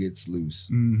friction gets loose.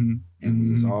 Mm-hmm. And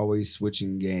we was always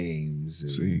switching games.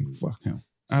 See, fuck him.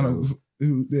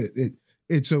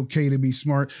 It's okay to be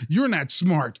smart. You're not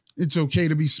smart. It's okay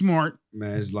to be smart.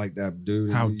 Man, it's like that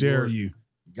dude. How dare you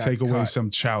take away some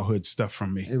childhood stuff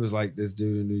from me? It was like this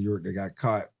dude in New York that got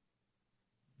caught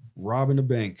robbing a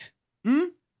bank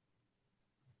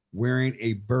wearing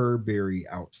a Burberry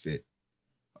outfit.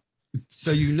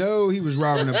 So you know he was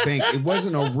robbing a bank. It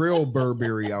wasn't a real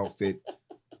Burberry outfit.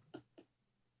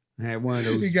 I had one of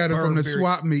those. He got it from the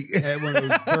swap meet. Had one of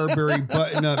those Burberry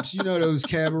button-ups. You know those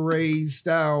cabaret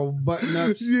style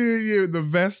button-ups? Yeah, the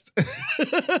vest.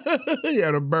 He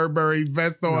had a Burberry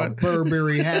vest on. A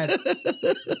Burberry hat.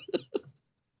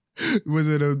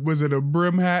 Was it a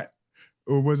brim hat?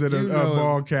 Or was it a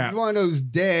ball cap? One of those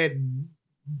dad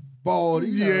bald.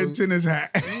 Tennis hat.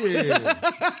 Yeah.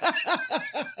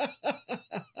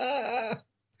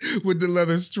 With the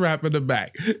leather strap in the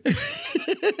back.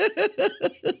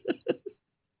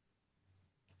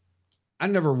 I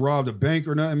never robbed a bank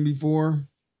or nothing before.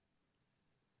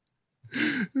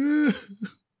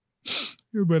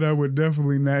 But I would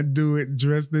definitely not do it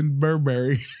dressed in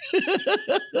Burberry.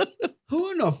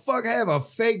 Who in the fuck have a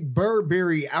fake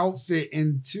Burberry outfit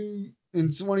in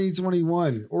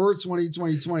 2021 or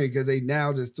 2020? Because they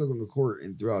now just took them to court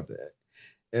and threw out the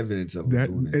evidence of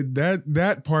them doing it.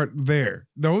 That part there.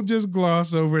 Don't just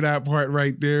gloss over that part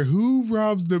right there. Who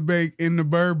robs the bank in the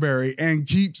Burberry and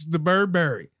keeps the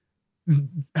Burberry?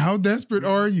 How desperate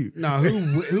are you? No,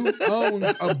 who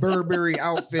owns a Burberry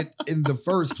outfit in the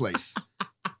first place?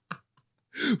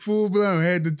 Full blown,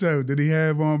 head to toe. Did he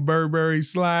have on Burberry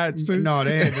slides too? No,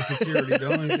 they had the security. The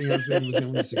only thing I said was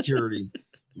on the security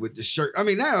with the shirt. I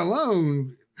mean, that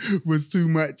alone was too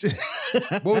much.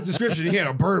 What was the description? He had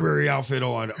a Burberry outfit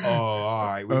on. Oh, all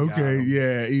right. Okay,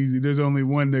 yeah, easy. There's only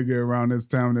one nigga around this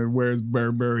town that wears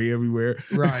Burberry everywhere.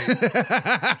 Right.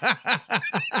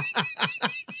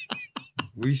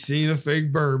 We seen a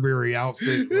fake Burberry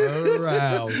outfit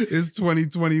around. It's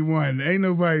 2021. Ain't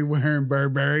nobody wearing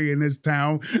Burberry in this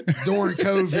town. During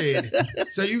COVID.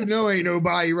 So you know ain't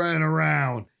nobody running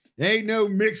around. Ain't no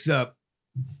mix-up.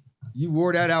 You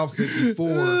wore that outfit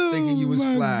before thinking you was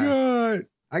fly. God.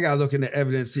 I gotta look into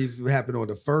evidence, see if it happened on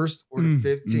the 1st or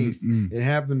the 15th. It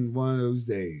happened one of those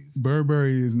days.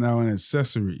 Burberry is now an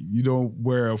accessory. You don't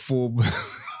wear a full...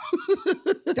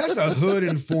 That's a hood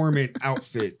informant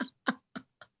outfit.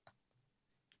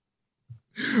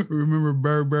 Remember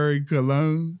Burberry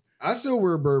cologne? I still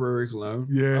wear Burberry cologne.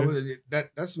 Yeah.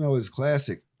 That smell is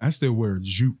classic. I still wear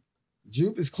Joop.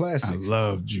 Jupe is classic. I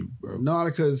love Jupe, bro.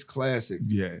 Nautica is classic.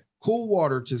 Yeah. Cool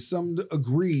Water, to some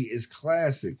degree, is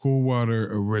classic. Cool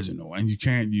Water original, and you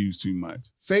can't use too much.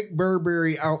 Fake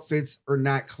Burberry outfits are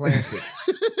not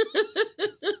classic.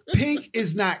 Pink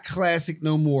is not classic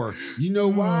no more. You know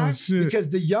why? Shit. Because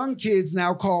the young kids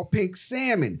now call pink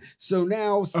salmon. So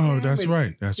now salmon, that's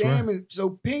right. That's salmon, right.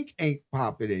 So pink ain't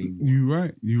popping anymore. You're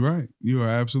right. You're right. You are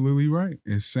absolutely right.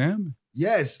 It's salmon.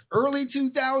 Yes, early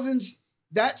 2000s,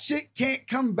 that shit can't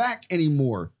come back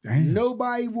anymore. Damn.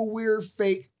 Nobody will wear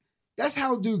fake. That's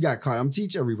how dude got caught. I'm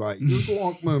teach everybody. Your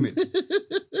honk moment.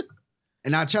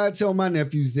 And I try to tell my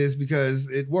nephews this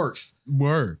because it works.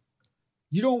 Word.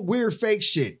 You don't wear fake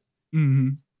shit. Mm-hmm.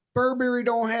 Burberry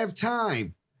don't have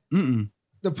time Mm-mm.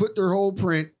 to put their whole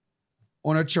print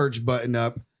on a church button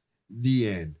up. The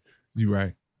end. You're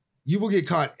right. You will get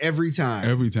caught every time.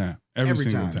 Every time. Every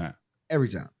single time. time. Every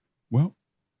time. Well,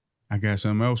 I got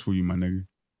something else for you, my nigga.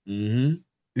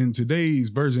 Mm-hmm. In today's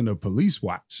version of Police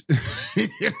Watch,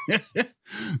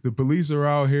 the police are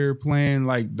out here playing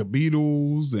like the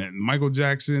Beatles and Michael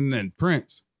Jackson and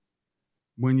Prince.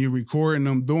 When you're recording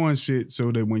them doing shit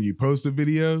so that when you post a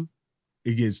video,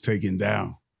 it gets taken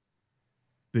down.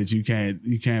 That you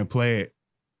can't play it.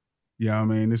 You know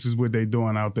what I mean? This is what they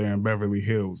doing out there in Beverly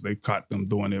Hills. They caught them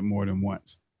doing it more than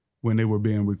once when they were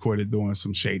being recorded doing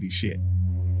some shady shit.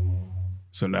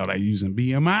 So now they're using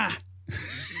BMI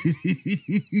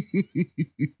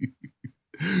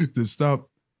to stop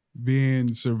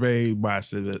being surveyed by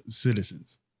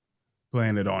citizens,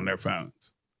 playing it on their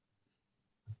phones.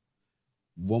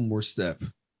 One more step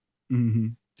Mm-hmm.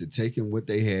 to taking what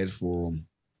they had for them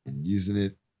and using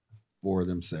it for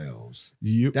themselves.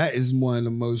 Yep. That is one of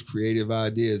the most creative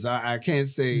ideas. I can't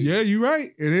say. Yeah, you're right.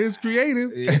 It is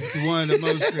creative. It's one of the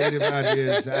most creative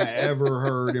ideas I ever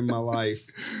heard in my life.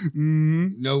 Mm-hmm.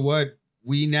 You know what?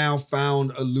 We now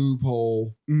found a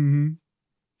loophole Mm-hmm.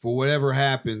 for whatever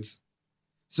happens.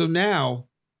 So now,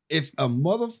 if a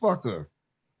motherfucker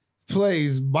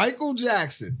plays Michael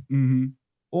Jackson Mm-hmm.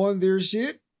 on their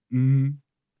shit, Mm-hmm.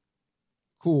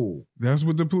 cool. That's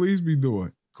what the police be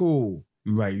doing. Cool.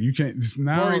 Like you can't. It's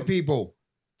now. Party people,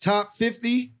 top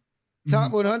 50,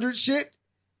 top 100 shit.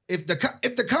 If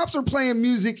the cops are playing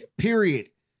music, period,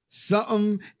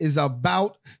 something is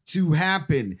about to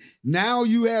happen. Now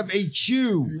you have a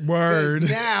cue. Word.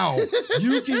 Now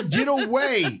you can get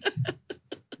away.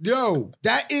 Yo,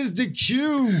 that is the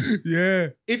cue. Yeah.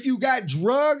 If you got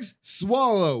drugs,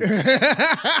 swallow.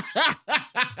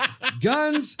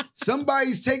 Guns,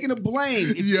 somebody's taking the blame.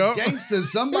 If you're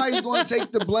gangsters, somebody's going to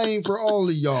take the blame for all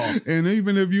of y'all. And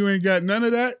even if you ain't got none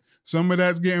of that, some of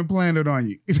that's getting planted on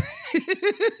you.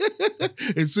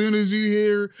 As soon as you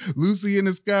hear Lucy in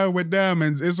the Sky with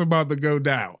Diamonds, it's about to go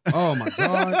down. Oh my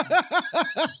God.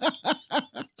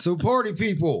 So party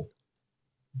people,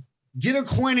 get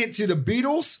acquainted to the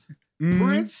Beatles, Mm-hmm.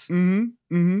 Prince, Mm-hmm.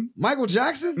 Mm-hmm. Michael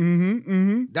Jackson. Mm-hmm.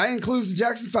 Mm-hmm. That includes the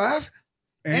Jackson 5.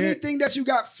 And, Anything that you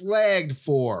got flagged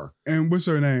for. and what's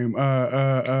her name?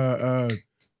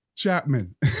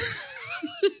 Chapman.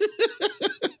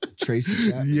 Tracy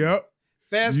Chapman. Yep.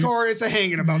 Fast car, it's a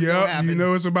hanging about to happen. You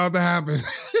know it's about to happen.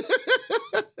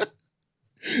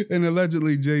 And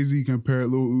allegedly, Jay-Z compared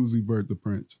Lil Uzi Vert to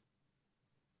Prince.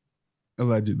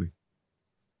 Allegedly.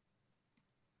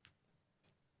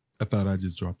 I thought I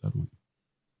just dropped that one.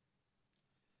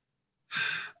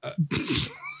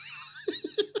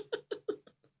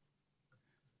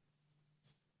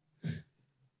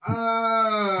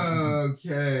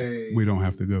 Okay. We don't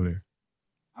have to go there.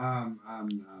 I'm not.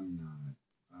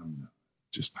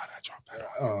 Just thought I dropped that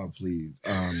one. Oh, please.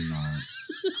 I'm not.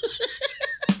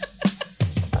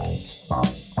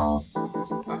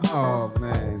 Oh,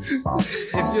 man.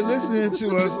 If you're listening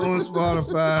to us on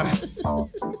Spotify,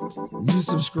 you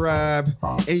subscribe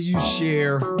and you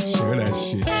share. Share that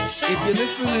shit. If you're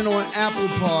listening on Apple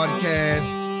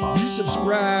Podcasts, you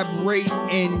subscribe, rate,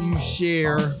 and you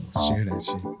share. Share that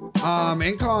shit.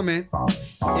 And comment.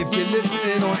 If you're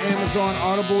listening on Amazon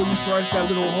Audible, you press that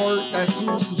little heart. That's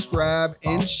to subscribe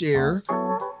and share.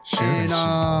 Share that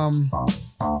And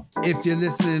if you're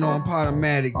listening on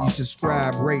Podomatic, you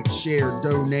subscribe, rate, share,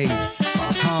 donate,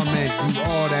 comment, do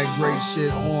all that great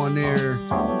shit on there.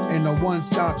 And the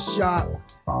one-stop shop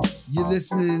you're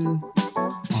listening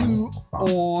to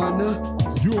on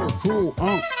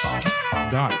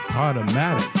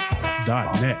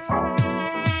YourCoolUnks.podomatic.net.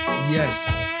 Yes,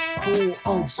 Cool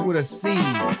Unks with a C.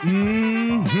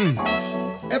 Mm-hmm.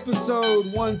 Episode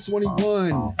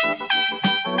 121.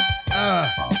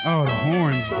 Oh, the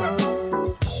horns, bro.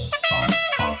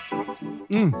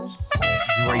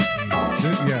 Great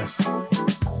music. Yes.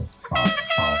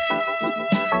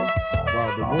 Wow,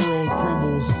 the world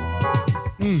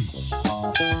Mills.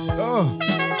 Oh,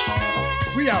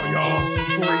 We out, y'all.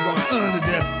 Before we go on to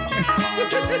death.